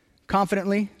 ways.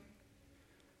 Confidently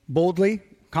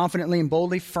and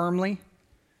boldly, firmly.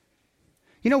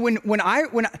 You know, when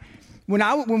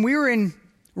we were in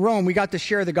Rome, we got to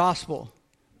share the gospel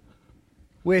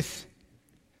with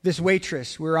this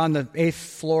waitress. We were on the 8th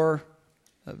floor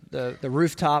of the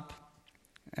rooftop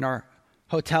in our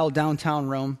hotel downtown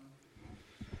Rome.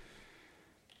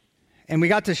 And we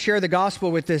got to share the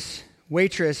gospel with this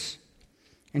waitress,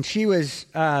 and she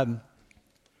had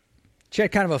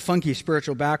kind of a funky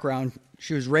spiritual background.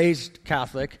 She was raised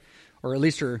Catholic, or at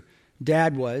least her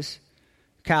dad was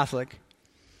Catholic.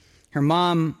 Her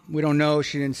mom, we don't know,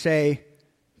 she didn't say,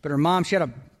 but her mom, she had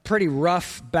a pretty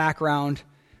rough background.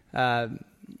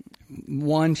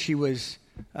 She was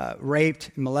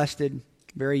raped and molested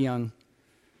very young.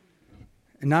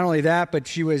 And not only that, but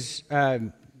she was...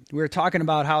 we were talking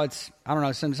about how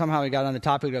somehow we got on the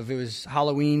topic of it was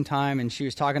Halloween time, and she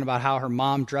was talking about how her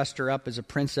mom dressed her up as a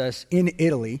princess in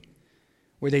Italy,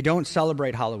 where they don't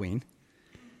celebrate Halloween,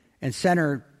 and sent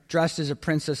her dressed as a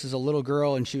princess as a little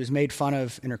girl, and she was made fun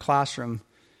of in her classroom,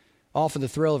 all for the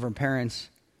thrill of her parents.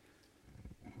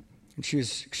 And she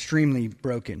was extremely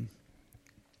broken.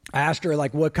 I asked her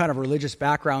what kind of religious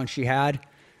background she had,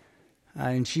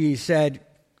 and she said,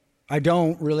 I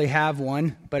don't really have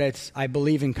one, but I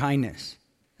believe in kindness.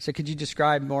 I said, could you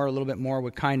describe a little bit more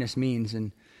what kindness means?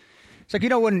 And it's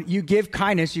when you give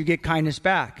kindness, you get kindness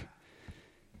back.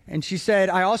 And she said,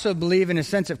 I also believe in a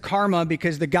sense of karma,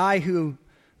 because the guy who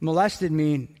molested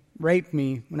me, raped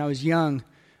me when I was young,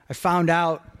 I found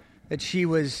out that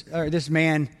this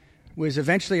man was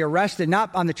eventually arrested,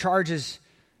 not on the charges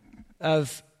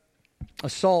of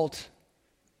assault,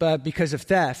 but because of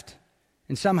theft.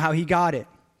 And somehow he got it.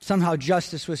 Somehow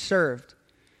justice was served.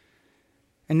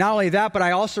 And not only that, but I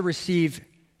also receive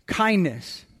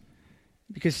kindness.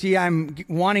 Because, see, I'm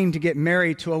wanting to get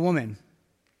married to a woman.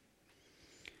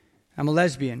 I'm a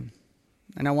lesbian,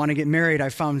 and I want to get married. I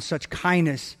found such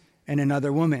kindness in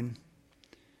another woman.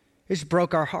 It just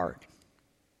broke our heart.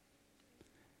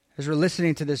 As we're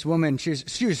listening to this woman, she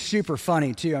was super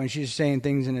funny, too. I mean, she was saying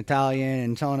things in Italian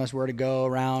and telling us where to go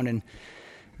around. And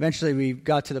eventually we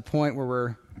got to the point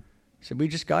where said, we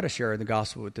just got to share the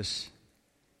gospel with this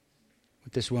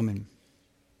woman.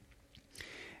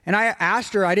 And I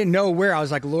asked her, I didn't know where. I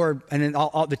was like, Lord, and then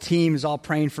all the team is all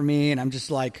praying for me, and I'm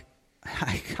just like,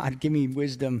 God, give me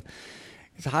wisdom.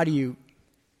 So how do you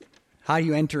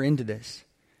enter into this?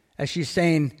 As she's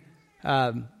saying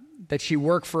that she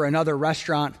worked for another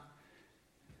restaurant,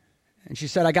 and she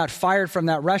said, I got fired from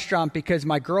that restaurant because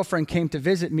my girlfriend came to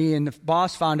visit me, and the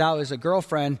boss found out it was a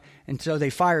girlfriend, and so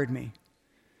they fired me.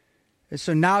 And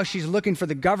so now she's looking for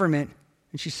the government,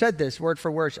 and she said this word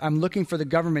for word, I'm looking for the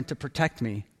government to protect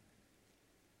me.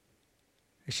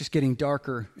 It's just getting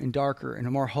darker and darker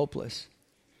and more hopeless.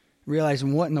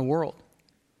 Realizing what in the world?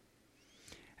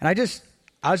 And I was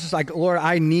just like, Lord,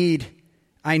 I need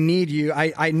you.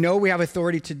 I know we have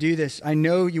authority to do this. I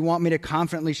know you want me to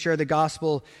confidently share the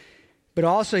gospel, but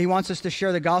also he wants us to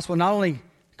share the gospel not only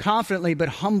confidently, but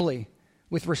humbly,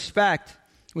 with respect,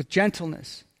 with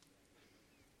gentleness.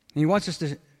 And he wants us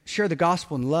to share the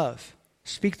gospel in love,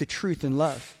 speak the truth in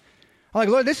love. I'm like,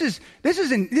 Lord, this is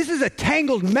a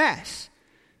tangled mess.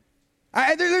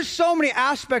 There's so many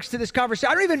aspects to this conversation.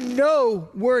 I don't even know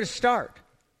where to start.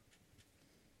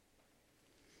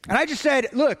 And I just said,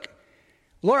 look,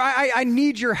 Lord, I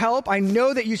need your help. I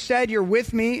know that you said you're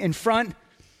with me in front.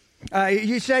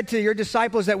 You said to your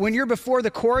disciples that when you're before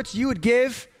the courts, you would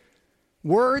give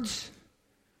words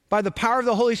by the power of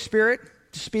the Holy Spirit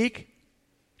to speak.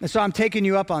 And so I'm taking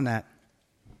you up on that.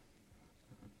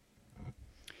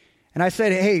 And I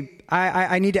said, hey,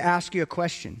 I need to ask you a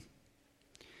question.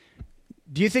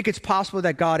 Do you think it's possible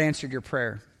that God answered your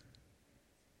prayer?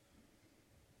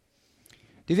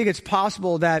 Do you think it's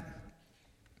possible that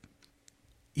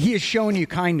he has shown you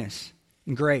kindness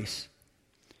and grace?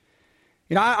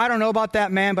 You know, I don't know about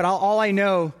that man, but all I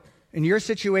know in your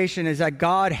situation is that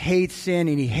God hates sin,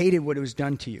 and he hated what it was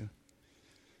done to you.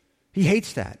 He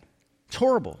hates that. It's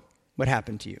horrible what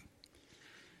happened to you.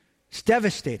 It's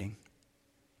devastating.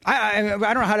 I don't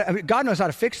know how to, God knows how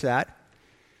to fix that.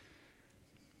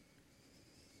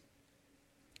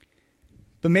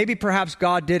 But maybe perhaps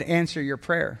God did answer your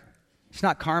prayer. It's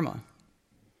not karma.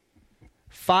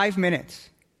 5 minutes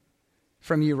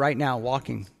from you right now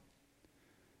walking,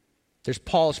 there's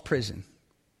Paul's prison.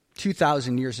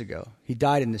 2,000 years ago, he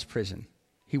died in this prison.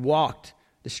 He walked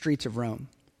the streets of Rome.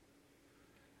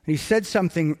 And he said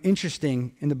something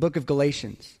interesting in the book of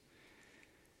Galatians.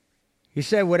 He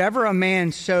said, whatever a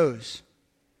man sows,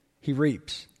 he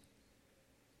reaps.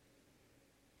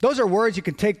 Those are words you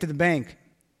can take to the bank.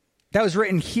 That was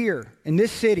written here in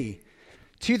this city.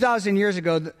 2,000 years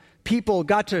ago, people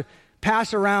got to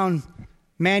pass around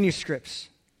manuscripts.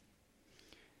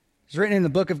 It's written in the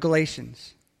book of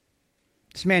Galatians.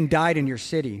 This man died in your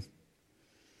city.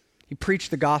 He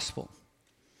preached the gospel.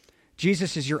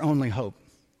 Jesus is your only hope.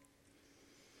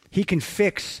 He can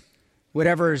fix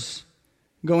whatever's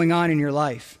going on in your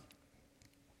life.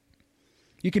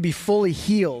 You could be fully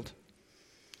healed.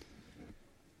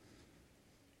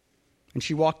 And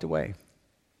she walked away.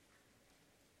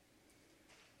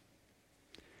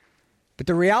 But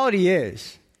the reality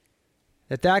is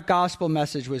that gospel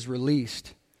message was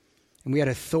released, and we had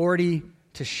authority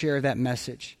to share that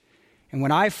message. And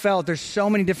when I felt, there's so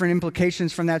many different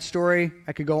implications from that story,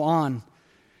 I could go on.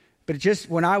 But just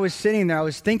when I was sitting there,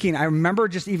 I remember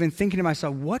just even thinking to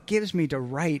myself, what gives me the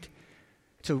right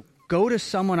to go to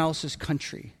someone else's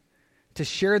country, to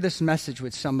share this message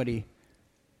with somebody?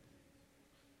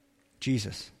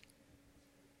 Jesus.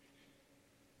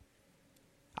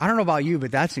 I don't know about you,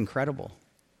 but that's incredible.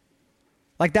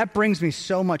 Like, that brings me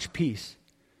so much peace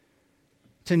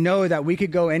to know that we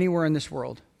could go anywhere in this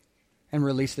world and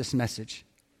release this message.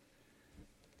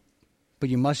 But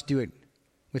you must do it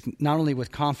with not only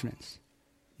with confidence,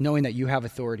 knowing that you have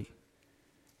authority,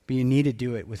 but you need to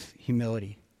do it with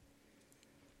humility.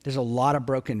 There's a lot of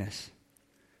brokenness.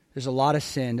 There's a lot of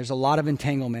sin. There's a lot of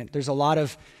entanglement. There's a lot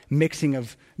of mixing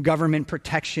of government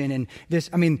protection and this.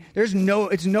 I mean, it's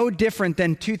no different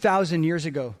than 2,000 years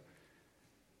ago.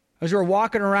 As we were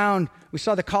walking around, we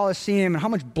saw the Colosseum and how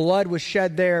much blood was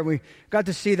shed there. We got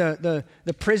to see the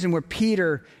prison where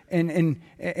Peter and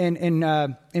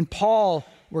Paul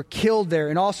were killed there.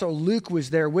 And also Luke was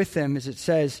there with them, as it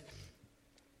says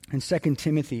in 2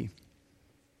 Timothy,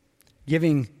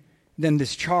 giving them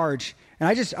this charge. And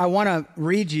I want to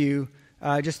read you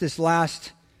just this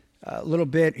last little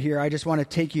bit here. I just want to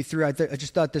take you through. I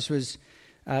just thought this was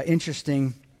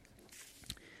interesting.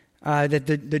 That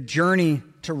the journey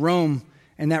to Rome,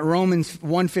 and that Romans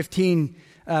 1:15,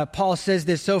 Paul says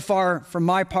this, so far from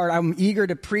my part, I'm eager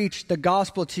to preach the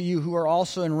gospel to you who are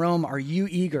also in Rome. Are you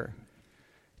eager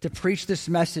to preach this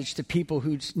message to people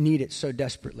who need it so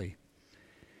desperately?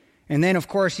 And then, of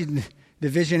course, the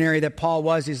visionary that Paul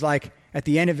was, he's like, at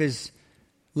the end of his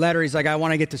letter, he's like, I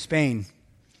want to get to Spain.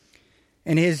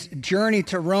 And his journey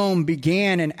to Rome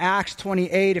began in Acts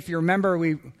 28. If you remember,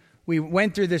 we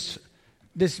went through this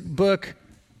book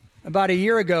about a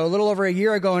year ago, a little over a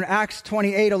year ago. In Acts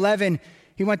 28:11,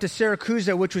 he went to Syracuse,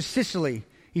 which was Sicily.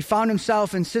 He found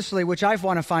himself in Sicily, which I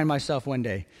want to find myself one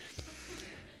day.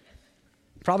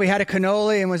 Probably had a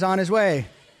cannoli and was on his way.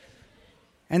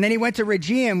 And then he went to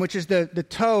Rhegium, which is the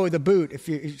toe, the boot. If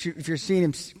you're seeing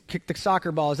him kick the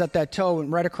soccer ball, is at that toe,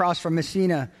 and right across from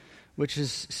Messina, which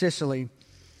is Sicily.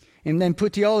 And then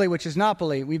Puteoli, which is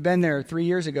Napoli. We've been there 3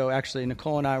 years ago, actually.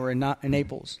 Nicole and I were in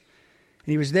Naples.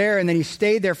 And he was there, and then he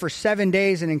stayed there for 7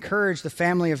 days and encouraged the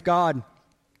family of God.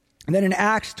 And then in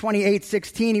Acts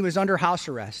 28:16, he was under house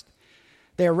arrest.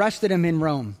 They arrested him in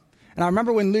Rome. And I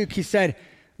remember when Luke,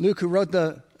 who wrote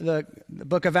the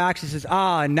book of Acts, he says,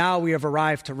 now we have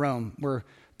arrived to Rome, where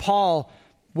Paul,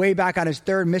 way back on his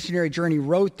third missionary journey,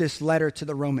 wrote this letter to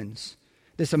the Romans,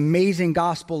 this amazing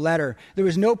gospel letter. There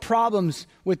was no problems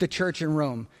with the church in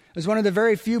Rome. It was one of the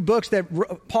very few books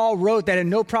that Paul wrote that had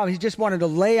no problem. He just wanted to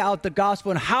lay out the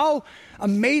gospel, and how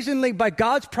amazingly, by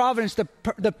God's providence,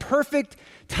 the perfect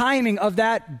timing of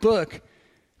that book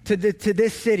to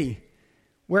this city,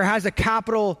 where it has the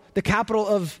capital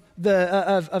of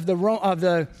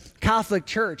the Catholic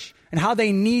Church, and how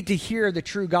they need to hear the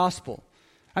true gospel.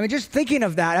 I mean, just thinking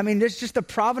of that, I mean, there's just the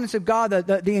providence of God,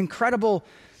 the incredible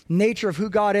nature of who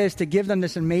God is to give them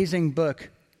this amazing book,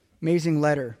 amazing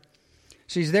letter.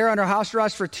 So he's there under house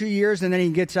arrest for 2 years, and then he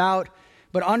gets out.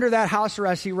 But under that house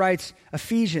arrest, he writes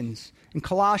Ephesians and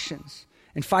Colossians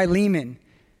and Philemon.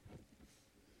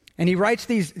 And he writes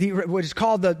what is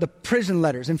called the prison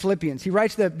letters in Philippians. He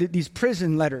writes these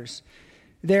prison letters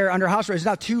there under house arrest. It's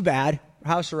not too bad,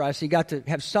 house arrest. He got to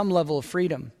have some level of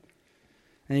freedom.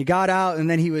 And he got out, and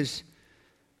then he was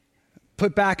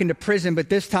put back into prison, but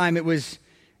this time it was,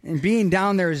 and being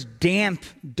down there is damp,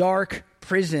 dark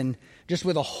prison, just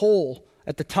with a hole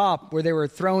at the top where they were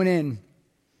thrown in.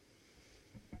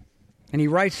 And he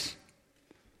writes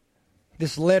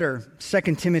this letter, 2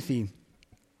 Timothy,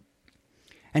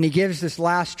 and he gives this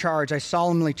last charge: I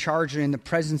solemnly charge you in the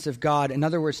presence of God. In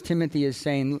other words, Timothy is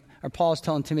saying, or Paul is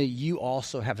telling Timothy, you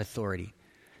also have authority.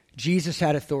 Jesus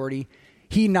had authority.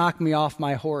 He knocked me off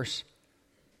my horse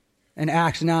in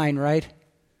Acts 9, right?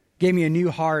 Gave me a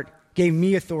new heart, gave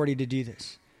me authority to do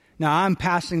this. Now I'm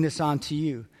passing this on to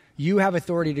you. You have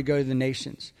authority to go to the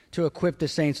nations, to equip the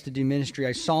saints to do ministry.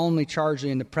 I solemnly charge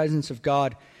you in the presence of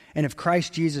God and of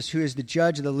Christ Jesus, who is the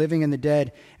judge of the living and the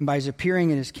dead, and by his appearing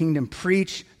in his kingdom,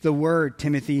 preach the word,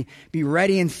 Timothy. Be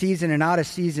ready in season and out of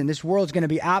season. This world's going to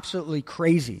be absolutely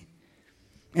crazy.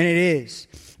 And it is.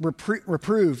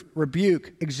 Reprove,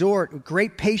 rebuke, exhort with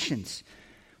great patience,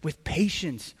 with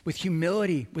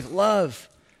humility, with love,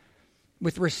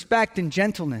 with respect and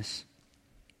gentleness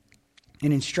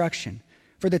and instruction.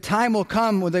 For the time will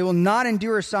come when they will not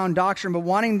endure sound doctrine, but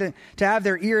wanting to have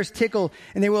their ears tickled,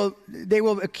 and they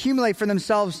will accumulate for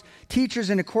themselves teachers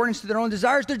in accordance to their own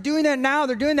desires. They're doing that now.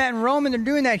 They're doing that in Rome, and they're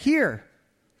doing that here.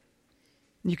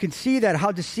 You can see that,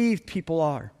 how deceived people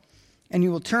are. And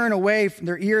you will turn away from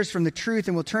their ears from the truth,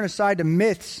 and will turn aside to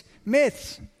myths,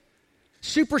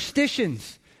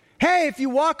 superstitions. Hey, if you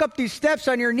walk up these steps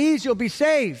on your knees, you'll be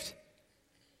saved.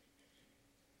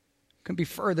 Couldn't be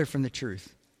further from the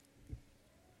truth.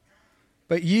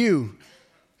 But you,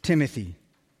 Timothy,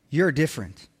 you're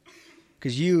different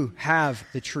because you have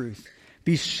the truth.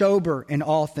 Be sober in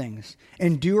all things.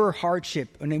 Endure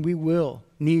hardship, and we will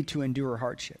need to endure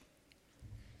hardship.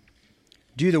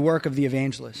 Do the work of the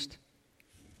evangelist,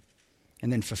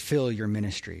 and then fulfill your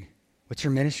ministry. What's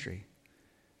your ministry?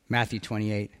 Matthew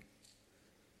 28.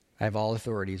 I have all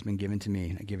authority has been given to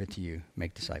me, and I give it to you.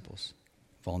 Make disciples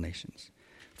of all nations.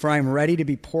 For I am ready to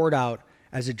be poured out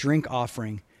as a drink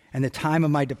offering, and the time of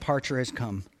my departure has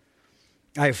come.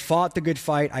 I have fought the good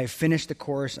fight, I have finished the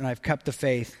course, and I have kept the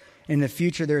faith. In the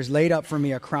future there is laid up for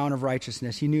me a crown of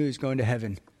righteousness. He knew he was going to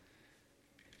heaven,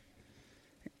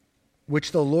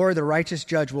 which the Lord, the righteous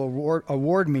judge, will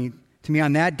award to me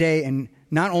on that day, and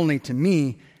not only to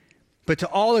me, but to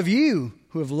all of you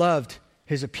who have loved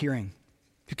his appearing,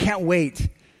 who can't wait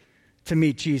to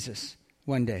meet Jesus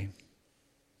one day.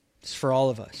 It's for all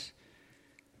of us.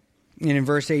 And in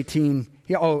verse 18,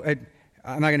 I'm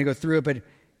not going to go through it, but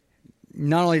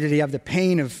not only did he have the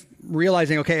pain of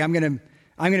realizing, okay, I'm going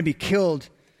to be killed,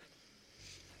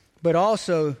 but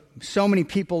also so many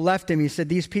people left him. He said,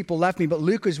 these people left me, but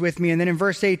Luke was with me. And then in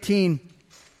verse 18,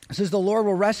 it says, the Lord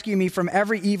will rescue me from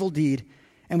every evil deed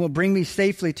and will bring me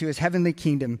safely to his heavenly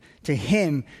kingdom. To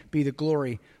him be the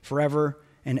glory forever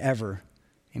and ever.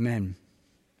 Amen.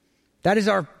 That is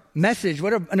our message.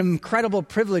 What an incredible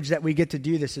privilege that we get to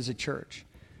do this as a church.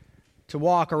 To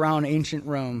walk around ancient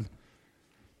Rome.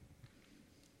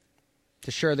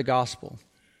 To share the gospel.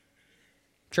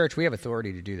 Church, we have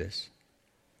authority to do this.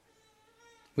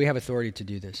 We have authority to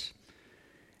do this.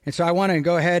 And so I want to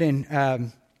go ahead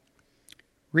and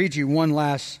read you one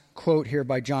last quote here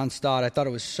by John Stott. I thought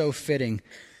it was so fitting.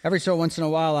 Every so once in a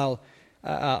while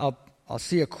I'll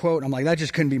see a quote. I'm like, that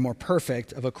just couldn't be more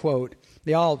perfect of a quote.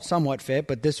 They all somewhat fit,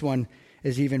 but this one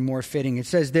is even more fitting. It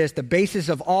says this: the basis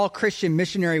of all Christian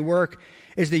missionary work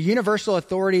is the universal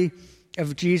authority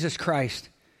of Jesus Christ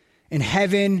in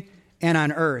heaven and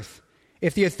on earth.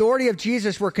 If the authority of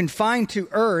Jesus were confined to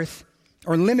earth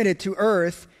or limited to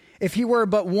earth, if he were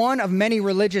but one of many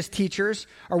religious teachers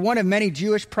or one of many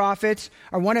Jewish prophets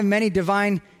or one of many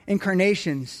divine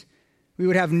incarnations, we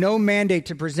would have no mandate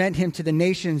to present him to the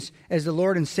nations as the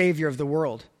Lord and Savior of the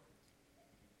world.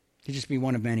 He'd just be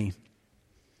one of many.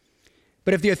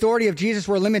 But if the authority of Jesus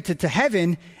were limited to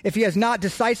heaven, if he has not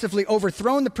decisively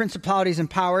overthrown the principalities and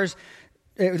powers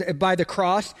by the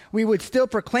cross, we would still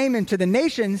proclaim him to the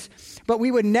nations, but we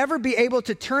would never be able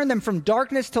to turn them from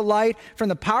darkness to light, from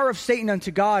the power of Satan unto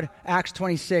God, Acts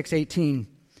 26:18.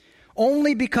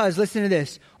 Only because, listen to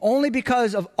this, only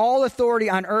because of all authority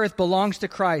on earth belongs to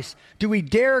Christ do we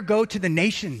dare go to the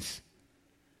nations.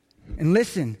 And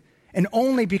listen, and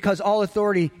only because all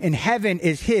authority in heaven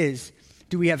is his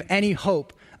do we have any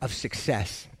hope of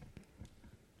success.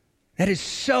 That is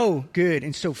so good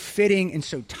and so fitting and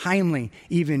so timely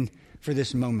even for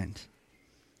this moment.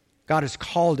 God has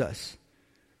called us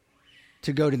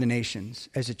to go to the nations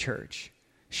as a church.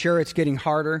 Sure, it's getting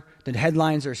harder. The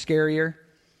headlines are scarier.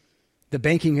 The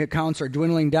banking accounts are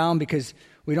dwindling down because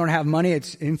we don't have money.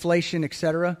 It's inflation,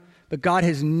 etc. But God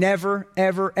has never,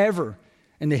 ever, ever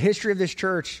in the history of this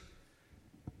church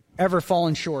ever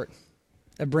fallen short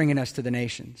of bringing us to the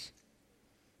nations.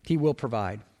 He will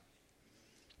provide.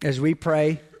 As we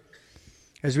pray,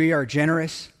 as we are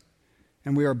generous,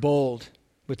 and we are bold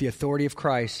with the authority of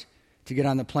Christ to get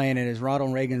on the plane, and as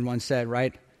Ronald Reagan once said,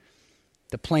 right,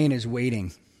 the plane is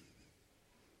waiting.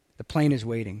 The plane is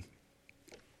waiting.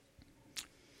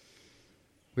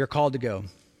 We are called to go.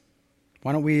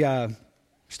 Why don't we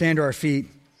stand to our feet?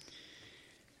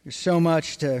 There's so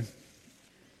much to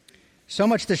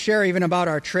share even about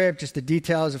our trip, just the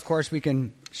details. Of course, we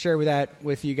can share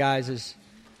with you guys as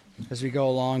we go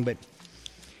along. But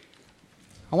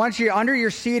I want you, under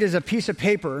your seat is a piece of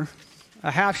paper,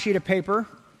 a half sheet of paper.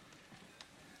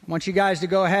 I want you guys to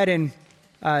go ahead and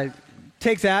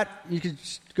take that. You can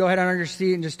go ahead under your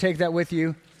seat and just take that with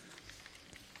you.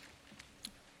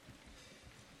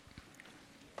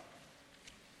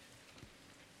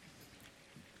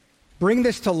 Bring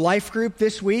this to Life Group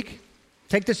this week.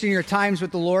 Take this in your times with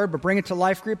the Lord, but bring it to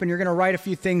Life Group, and you're going to write a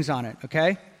few things on it,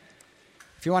 okay?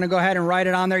 If you want to go ahead and write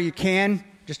it on there, you can,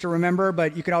 just to remember,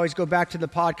 but you can always go back to the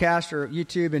podcast or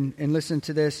YouTube and listen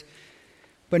to this.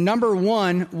 But number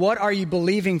one, what are you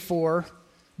believing for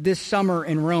this summer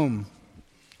in Rome?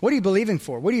 What are you believing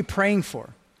for? What are you praying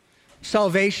for?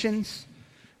 Salvations?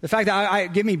 The fact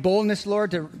that give me boldness, Lord,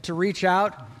 to reach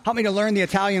out. Help me to learn the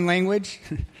Italian language.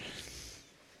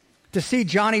 To see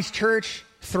Johnny's church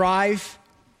thrive,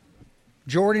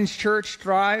 Jordan's church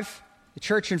thrive, the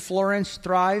church in Florence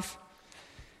thrive.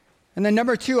 And then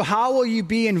number two, how will you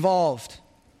be involved?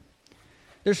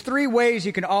 There's 3 ways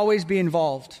you can always be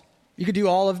involved. You could do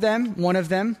all of them, one of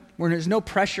them, where there's no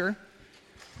pressure.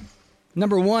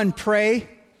 Number 1, pray,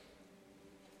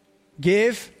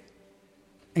 give,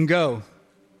 and go.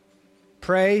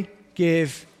 Pray,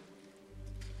 give,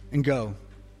 and go.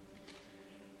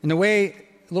 And the way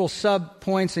little sub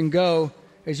points and go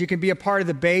is you can be a part of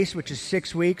the base, which is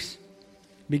 6 weeks,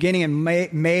 beginning in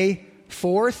May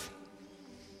 4th.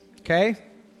 Okay?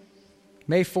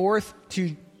 May 4th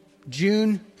to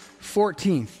June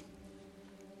 14th.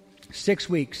 6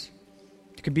 weeks.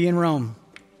 You could be in Rome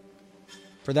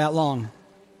for that long.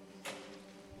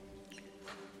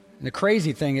 And the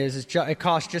crazy thing is it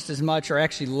costs just as much or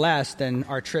actually less than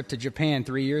our trip to Japan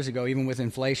 3 years ago, even with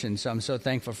inflation. So I'm so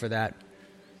thankful for that,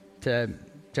 to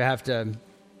have to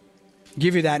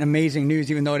give you that amazing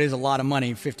news, even though it is a lot of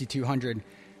money, $5,200,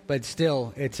 but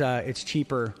still, it's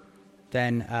cheaper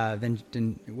than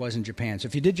it was in Japan. So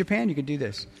if you did Japan, you could do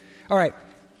this. All right.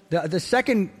 The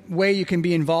second way you can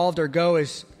be involved or go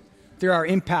is through our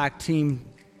impact team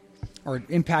or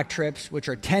impact trips, which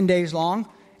are 10 days long,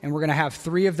 and we're going to have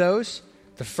 3 of those: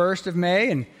 the 1st of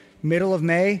May and middle of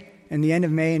May and the end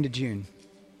of May into June.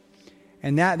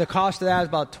 And the cost of that is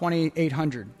about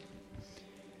 $2,800.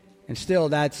 And still,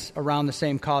 that's around the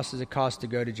same cost as it costs to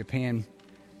go to Japan.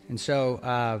 And so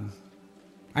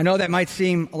I know that might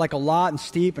seem like a lot and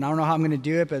steep, and I don't know how I'm going to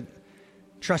do it, but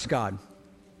trust God.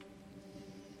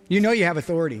 You know you have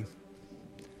authority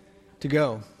to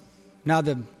go. Now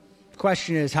the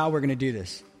question is how we're going to do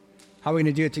this. How are we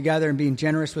going to do it together and being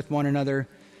generous with one another.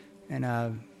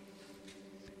 And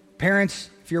parents,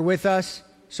 if you're with us,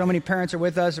 so many parents are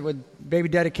with us with baby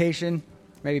dedication,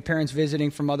 maybe parents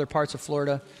visiting from other parts of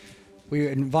Florida. We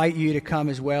invite you to come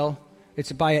as well.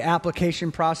 It's by an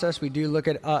application process. We do look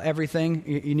at everything.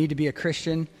 You need to be a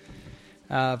Christian.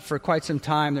 For quite some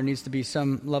time, there needs to be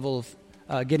some level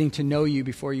of getting to know you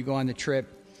before you go on the trip.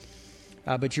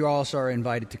 But you also are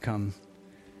invited to come.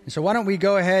 And so why don't we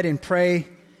go ahead and pray.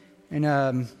 And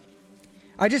I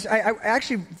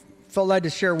actually felt led to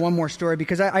share one more story,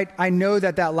 because I know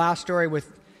that last story with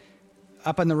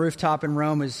up on the rooftop in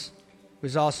Rome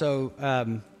was also...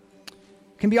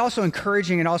 can be also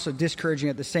encouraging and also discouraging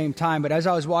at the same time. But as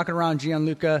I was walking around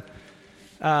Gianluca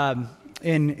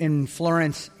in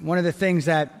Florence, one of the things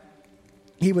that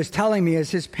he was telling me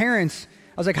is his parents,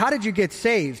 I was like, how did you get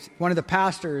saved? One of the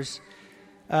pastors,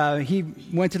 he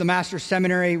went to the Master's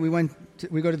Seminary. We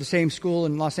go to the same school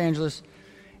in Los Angeles.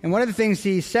 And one of the things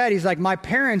he said, he's like, my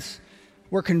parents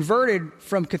were converted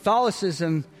from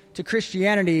Catholicism to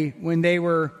Christianity when they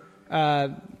were, I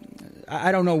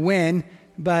don't know when,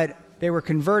 but they were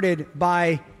converted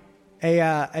by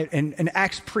an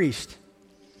ex-priest.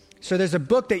 So there's a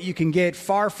book that you can get,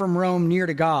 Far From Rome, Near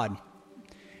to God.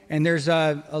 And there's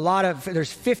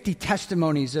there's 50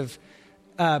 testimonies of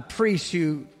priests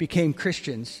who became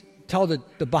Christians, tell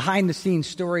the behind-the-scenes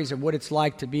stories of what it's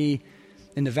like to be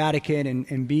in the Vatican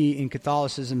and be in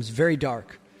Catholicism. It's very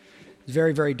dark. It's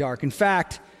very, very dark. In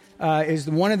fact,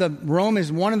 Rome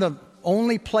is one of the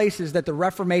only places that the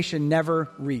Reformation never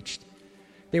reached.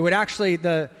 They would actually,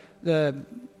 the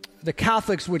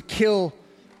Catholics would kill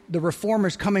the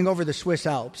reformers coming over the Swiss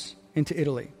Alps. into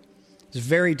Italy. It's a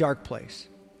very dark place,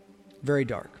 very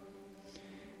dark.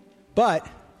 But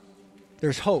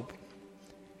there's hope.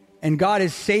 And God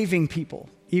is saving people.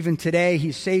 Even today,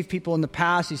 He's saved people in the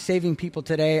past. He's saving people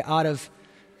today out of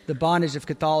the bondage of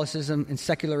Catholicism and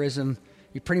secularism.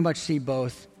 You pretty much see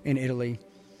both in Italy.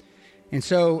 And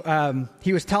so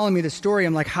he was telling me the story.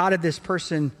 I'm like, how did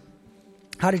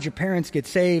your parents get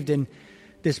saved? And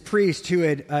this priest who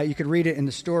had, you could read it in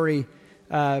the story,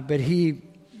 but he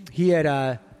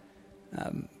had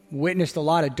witnessed a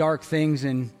lot of dark things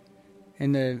in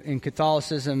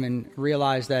Catholicism and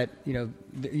realized that,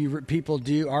 people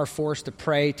are forced to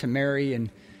pray to Mary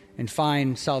and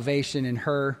find salvation in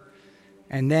her.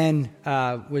 And then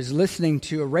was listening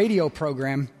to a radio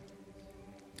program.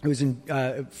 It was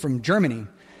from Germany,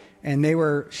 and they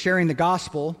were sharing the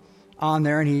gospel on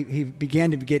there, and he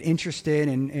began to get interested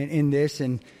in this,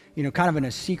 and kind of in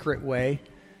a secret way,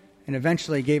 and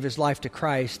eventually gave his life to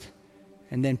Christ,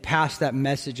 and then passed that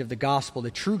message of the gospel,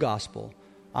 the true gospel,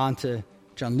 onto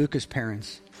Gianluca's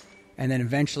parents, and then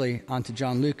eventually onto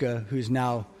Gianluca, who's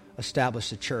now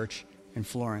established a church in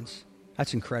Florence.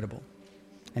 That's incredible.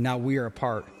 And now we are a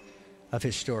part of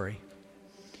his story.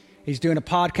 He's doing a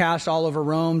podcast all over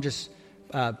Rome, just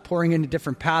pouring into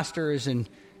different pastors, and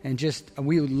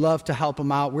we would love to help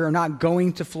him out. We're not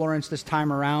going to Florence this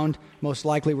time around. Most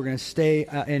likely we're going to stay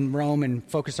in Rome and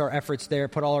focus our efforts there,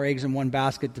 put all our eggs in one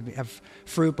basket to have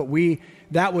fruit. But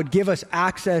that would give us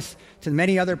access to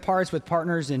many other parts with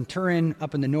partners in Turin,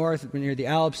 up in the north, near the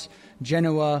Alps,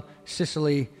 Genoa,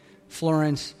 Sicily,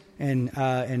 Florence, and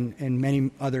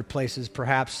many other places,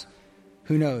 perhaps,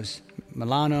 who knows,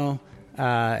 Milano,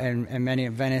 and many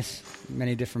of Venice,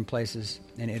 many different places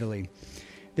in Italy.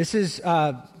 This is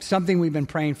something we've been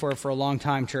praying for a long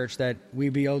time, church, that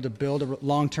we'd be able to build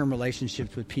long-term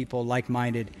relationships with people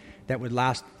like-minded that would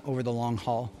last over the long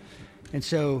haul. And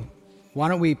so why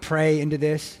don't we pray into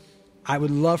this? I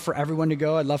would love for everyone to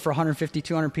go. I'd love for 150,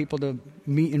 200 people to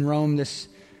meet in Rome this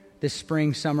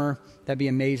spring, summer. That'd be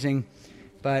amazing.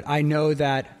 But I know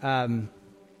that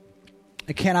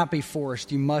it cannot be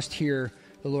forced. You must hear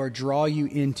the Lord draw you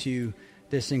into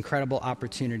this incredible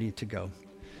opportunity to go.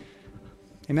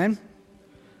 Amen?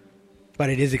 But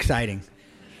it is exciting.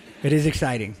 It is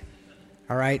exciting.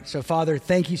 All right? So, Father,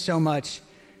 thank you so much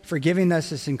for giving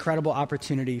us this incredible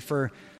opportunity, for